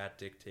think that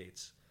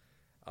dictates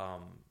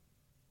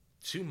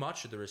too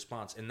much of the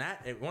response. And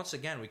that, once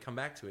again, we come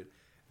back to it.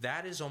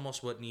 that is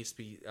almost what needs to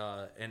be,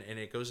 and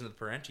it goes into the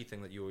Parenti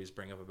thing that you always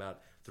bring up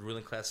about the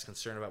ruling class is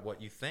concerned about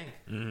what you think.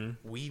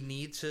 We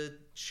need to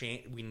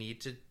change. We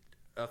need to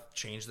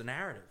change the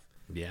narrative.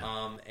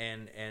 Yeah.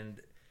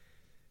 And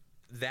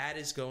that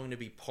is going to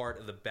be part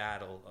of the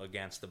battle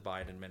against the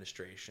Biden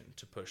administration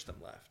to push them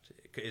left,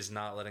 is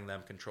not letting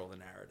them control the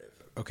narrative.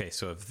 Okay,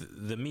 so if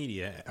the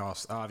media,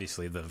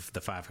 obviously the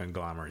five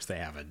conglomerates, they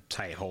have a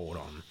tight hold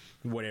on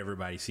what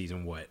everybody sees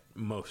and what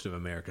most of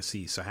America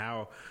sees. So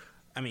how,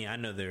 I mean, I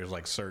know there's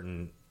like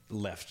certain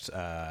left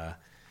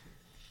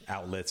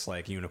outlets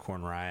like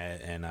Unicorn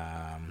Riot and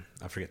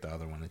I forget the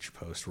other one that you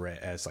post,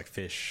 as like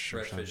Fish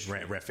or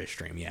something. Red Fish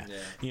Stream, yeah.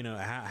 You know,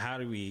 how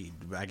do we,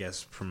 I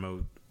guess,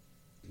 promote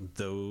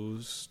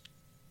those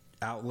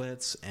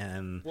outlets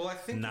and I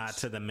think not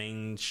to the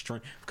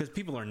mainstream, because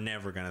people are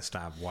never going to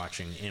stop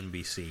watching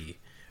NBC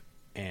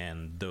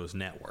and those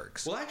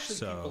networks. Well, actually,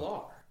 people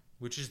are,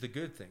 which is the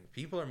good thing.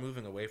 People are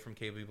moving away from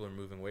cable. People are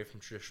moving away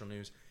from traditional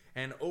news,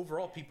 and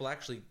overall, people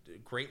actually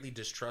greatly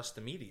distrust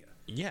the media.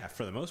 Yeah,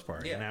 for the most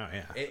part. Yeah, now,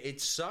 yeah. It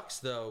sucks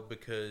though,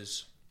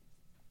 because,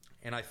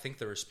 and I think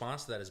the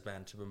response to that has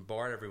been to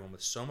bombard everyone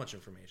with so much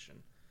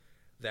information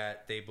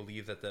that they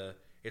believe that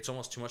it's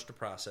almost too much to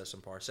process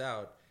and parse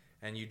out,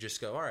 and you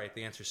just go, all right,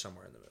 the answer's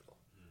somewhere in the middle.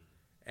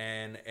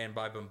 And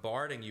by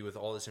bombarding you with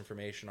all this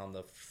information on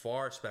the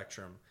far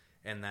spectrum,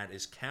 and that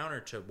is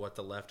counter to what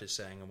the left is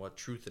saying and what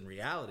truth and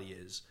reality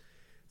is,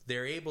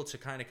 they're able to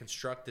kind of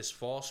construct this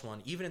false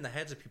one, even in the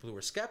heads of people who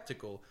are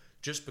skeptical,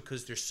 just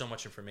because there's so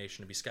much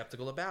information to be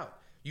skeptical about.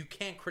 You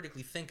can't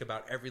critically think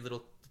about every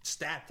little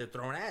stat they're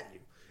throwing at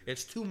you.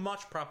 It's too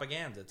much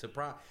propaganda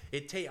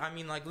I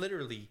mean, like,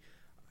 literally,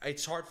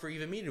 it's hard for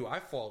even me to do. I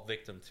fall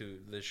victim to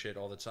this shit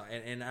all the time.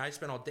 And I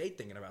spend all day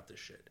thinking about this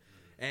shit.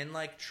 And,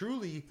 like,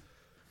 truly,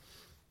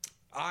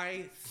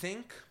 I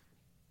think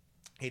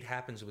it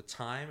happens with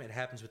time. It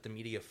happens with the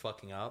media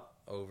fucking up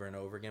over and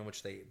over again,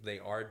 which they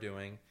are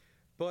doing.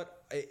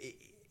 But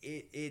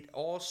it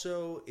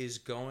also is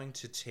going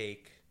to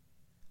take,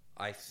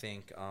 I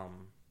think,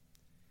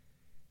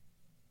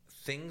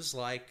 things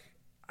like,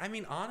 I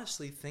mean,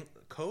 honestly,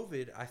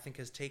 COVID, I think,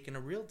 has taken a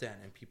real dent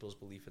in people's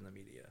belief in the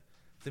media.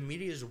 The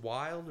media's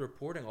wild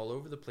reporting all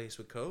over the place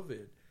with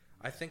COVID,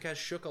 I think, has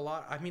shook a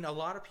lot. I mean, a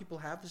lot of people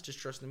have this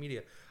distrust in the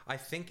media. I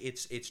think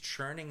it's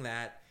churning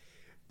that.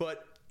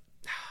 But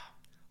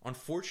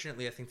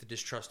unfortunately, I think the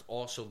distrust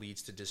also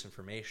leads to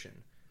disinformation,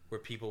 where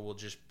people will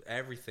just,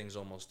 everything's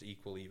almost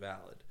equally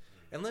valid.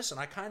 And listen,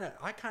 I kind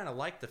of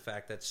like the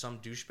fact that some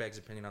douchebag's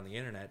opinion on the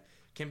internet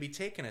can be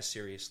taken as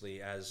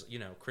seriously as, you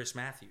know, Chris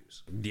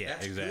Matthews. Yeah,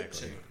 that's exactly. Good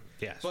to me.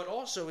 Yes. But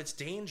also, it's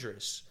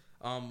dangerous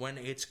when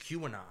it's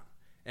QAnon.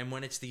 And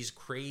when it's these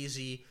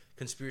crazy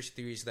conspiracy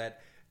theories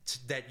that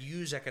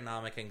use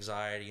economic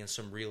anxiety and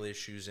some real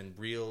issues and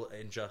real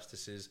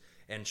injustices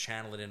and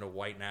channel it into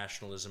white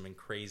nationalism and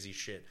crazy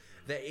shit,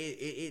 that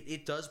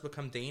it does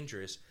become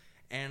dangerous.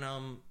 And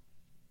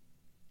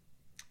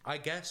I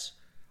guess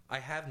I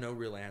have no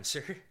real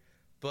answer,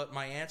 but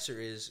my answer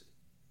is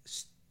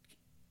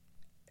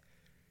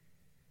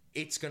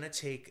it's going to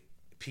take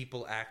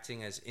people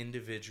acting as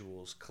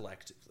individuals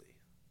collectively.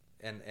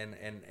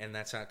 And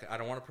that's not, I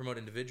don't want to promote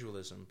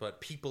individualism,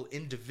 but people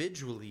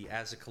individually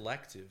as a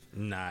collective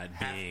not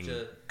being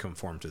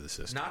conformed to the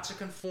system. Not to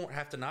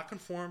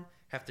conform,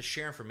 have to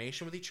share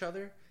information with each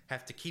other,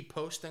 have to keep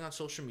posting on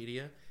social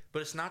media.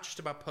 But it's not just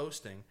about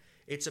posting.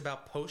 It's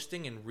about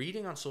posting and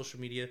reading on social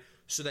media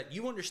so that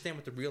you understand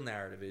what the real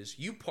narrative is,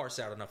 you parse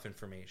out enough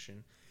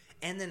information,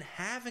 and then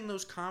having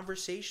those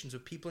conversations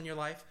with people in your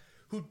life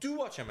who do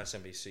watch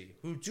MSNBC,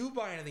 who do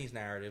buy into these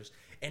narratives,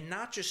 and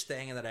not just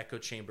staying in that echo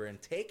chamber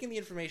and taking the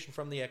information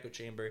from the echo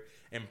chamber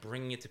and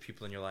bringing it to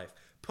people in your life.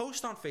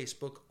 Post on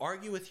Facebook,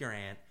 argue with your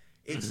aunt.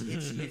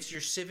 It's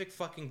your civic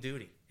fucking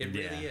duty. It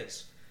really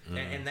is.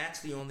 And that's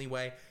the only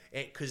way,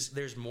 because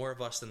there's more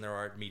of us than there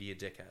are media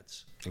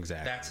dickheads.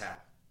 Exactly. That's how.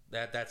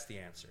 That's the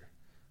answer.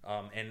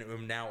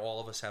 And now all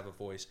of us have a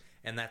voice,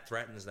 and that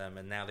threatens them,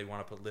 and now they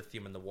want to put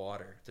lithium in the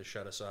water to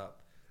shut us up.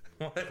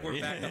 We're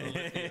back on the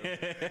lithium.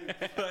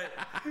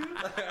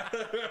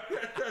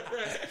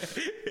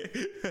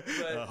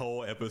 But a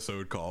whole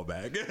episode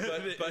callback.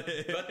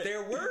 but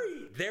they're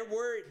worried. They're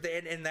worried,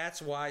 and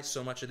that's why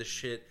so much of the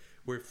shit,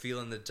 we're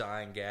feeling the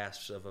dying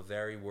gasps of a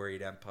very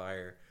worried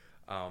empire,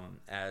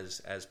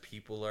 as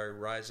people are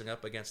rising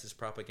up against this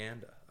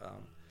propaganda,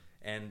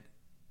 and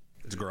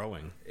it's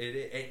growing.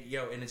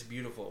 And it's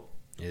beautiful.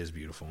 It is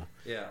beautiful.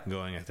 Yeah,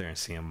 going out there and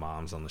seeing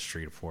moms on the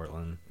street of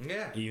Portland.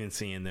 Yeah, even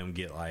seeing them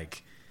get,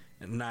 like,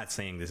 not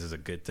saying this is a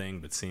good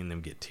thing, but seeing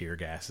them get tear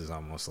gas is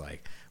almost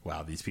like,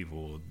 wow, these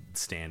people will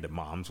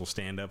moms will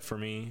stand up for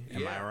me.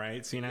 Am I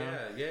right? You know,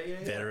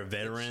 yeah.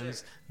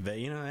 Veterans, that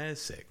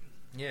is sick.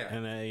 Yeah,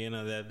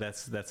 and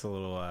that's a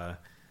little, I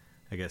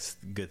guess,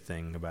 good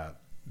thing about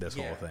this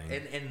whole thing.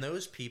 And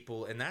those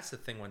people, and that's the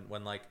thing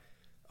when like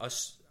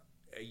us,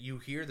 you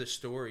hear the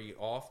story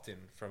often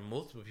from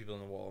multiple people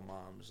in the Wall of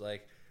Moms.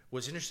 Like,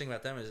 what's interesting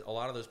about them is a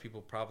lot of those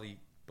people probably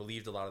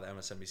believed a lot of the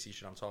MSNBC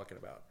shit I'm talking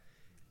about.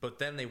 But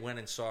then they went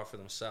and saw it for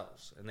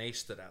themselves, and they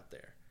stood out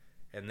there.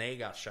 and they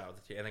got shot with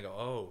the tear, and they go,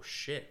 "Oh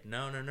shit,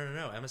 no,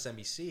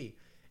 MSNBC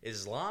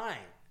is lying."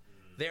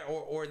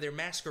 They're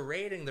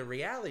masquerading the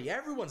reality.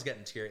 Everyone's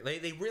getting teary.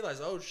 They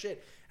realize, oh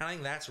shit, and I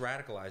think that's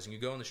radicalizing. You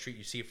go in the street,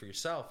 you see it for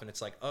yourself, and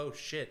it's like, oh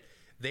shit,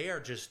 they are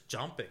just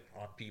jumping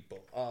on people,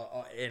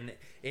 and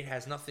it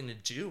has nothing to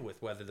do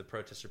with whether the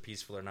protests are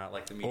peaceful or not,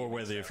 like the media, or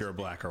whether if you're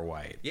black or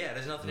white. Yeah, it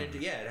has nothing to do.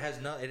 Yeah, it has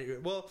no.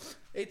 Well,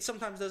 it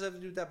sometimes does have to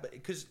do with that,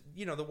 because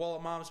the wall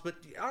of moms. But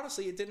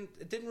honestly, it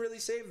didn't really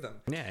save them.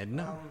 Yeah,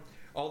 no.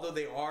 Although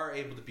they are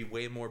able to be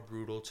way more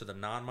brutal to the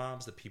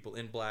non-moms, the people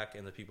in black,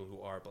 and the people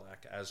who are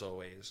black, as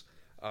always.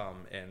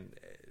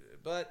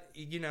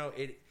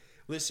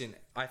 Listen,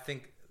 I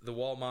think the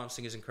wall of moms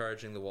thing is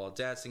encouraging. The wall of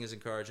dads thing is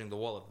encouraging. The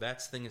wall of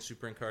vets thing is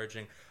super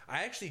encouraging.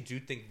 I actually do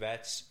think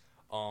vets,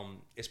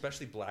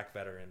 especially black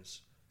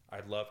veterans,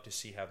 I'd love to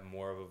see have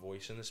more of a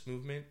voice in this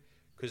movement,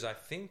 because I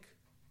think,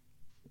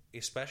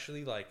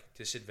 especially like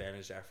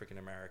disadvantaged African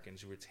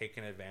Americans who were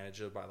taken advantage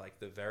of by like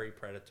the very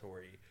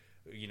predatory,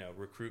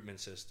 recruitment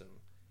system,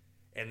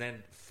 and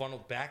then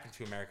funneled back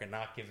into America,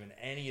 not given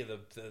any of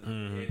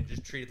and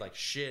just treated like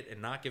shit, and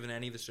not given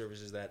any of the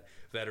services that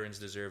veterans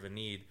deserve and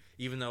need,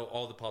 even though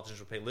all the politicians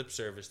will pay lip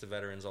service to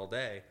veterans all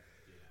day.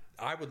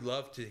 I would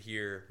love to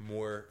hear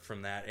more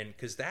from that, and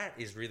because that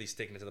is really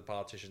sticking to the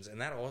politicians,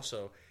 and that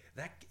also,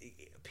 that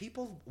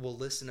people will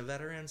listen to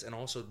veterans and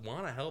also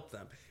want to help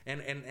them,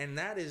 and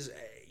that is,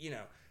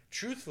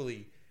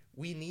 truthfully,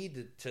 we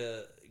need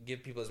to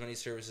give people as many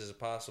services as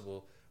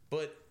possible.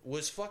 But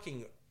was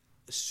fucking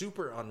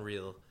super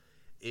unreal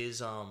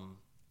is I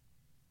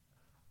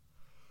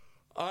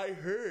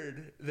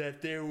heard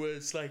that there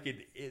was like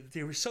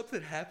there was something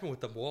that happened with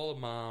the Wall of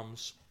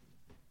Moms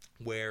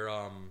where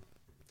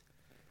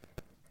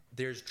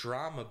there's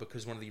drama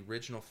because one of the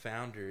original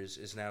founders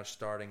is now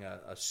starting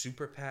a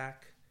super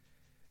PAC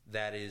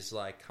that is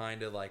like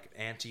kind of like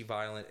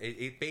anti-violent.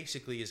 It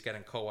basically is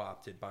getting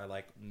co-opted by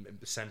like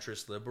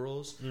centrist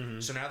liberals.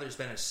 So now there's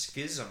been a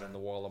schism in the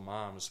Wall of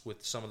Moms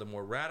with some of the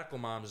more radical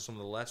moms and some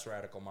of the less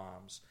radical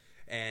moms.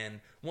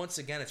 And once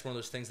again, it's one of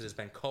those things that has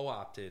been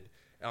co-opted.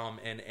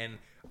 And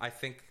I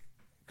think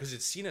because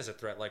it's seen as a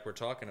threat, like we're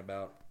talking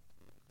about.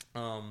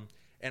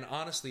 And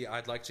honestly,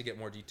 I'd like to get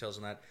more details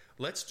on that.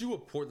 Let's do a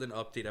Portland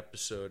update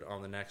episode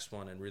on the next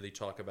one and really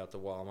talk about the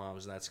Wall of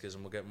Moms and that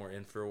schism. We'll get more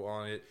info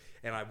on it.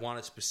 And I want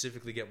to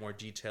specifically get more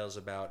details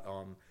about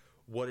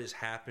what has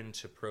happened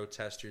to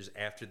protesters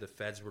after the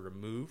feds were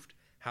removed,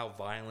 how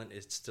violent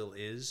it still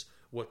is,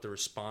 what the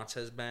response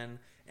has been,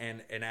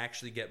 and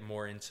actually get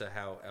more into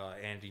how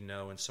Andy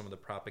Ngo and some of the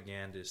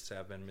propagandists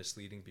have been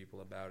misleading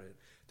people about it.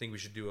 I think we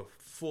should do a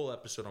full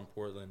episode on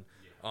Portland.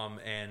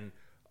 And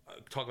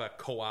talk about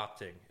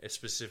co-opting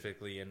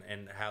specifically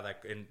and how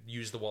that, and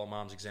use the Wall of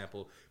Moms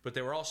example. But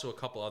there were also a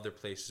couple other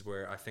places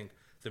where I think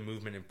the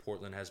movement in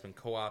Portland has been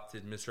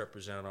co-opted,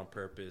 misrepresented on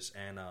purpose,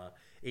 and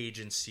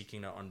agents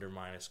seeking to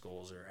undermine its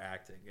goals are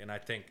acting. And I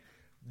think,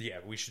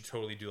 we should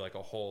totally do like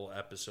a whole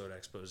episode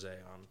expose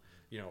on,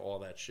 all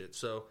that shit.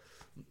 So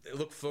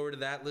look forward to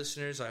that,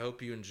 listeners. I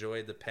hope you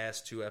enjoyed the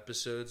past 2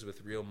 episodes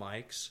with real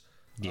mics.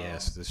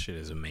 Yes, this shit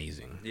is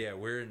amazing. Yeah,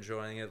 we're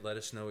enjoying it. Let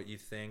us know what you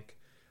think.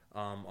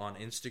 On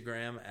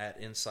Instagram at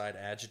Inside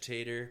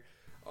Agitator.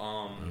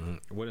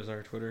 What is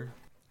our Twitter?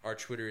 Our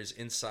Twitter is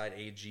Inside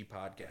AG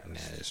Podcast.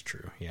 That is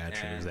true. Yeah,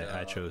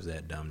 I chose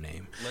that dumb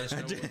name. Let us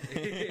know.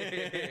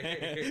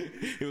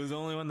 It was the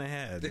only one they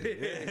had.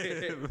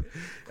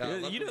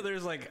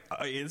 There's like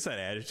Inside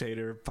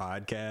Agitator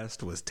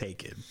podcast was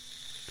taken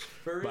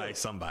by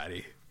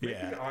somebody. Maybe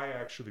I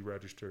actually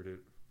registered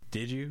it.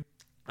 Did you?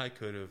 I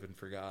could have and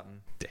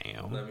forgotten.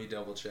 Damn. Let me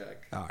double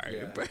check. All right.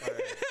 Yeah. All right.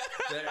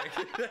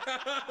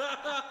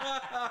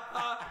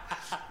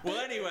 Well,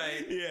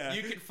 anyway,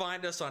 you can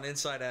find us on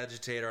Inside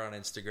Agitator on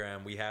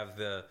Instagram. We have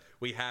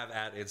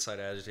at Inside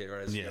Agitator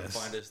on Instagram. Yes.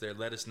 Find us there.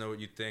 Let us know what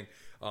you think.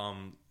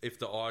 If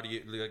the audio,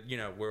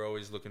 we're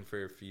always looking for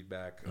your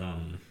feedback.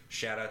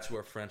 Shout out to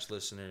our French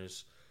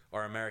listeners.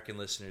 Our American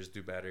listeners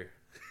do better.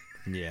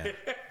 Yeah,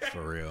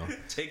 for real.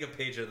 Take a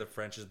page out of the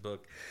French's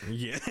book.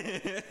 Yeah.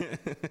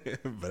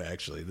 But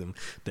actually,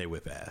 they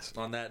whip ass.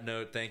 On that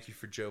note, thank you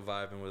for Joe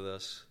vibing with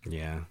us.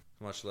 Yeah.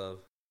 Much love.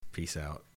 Peace out.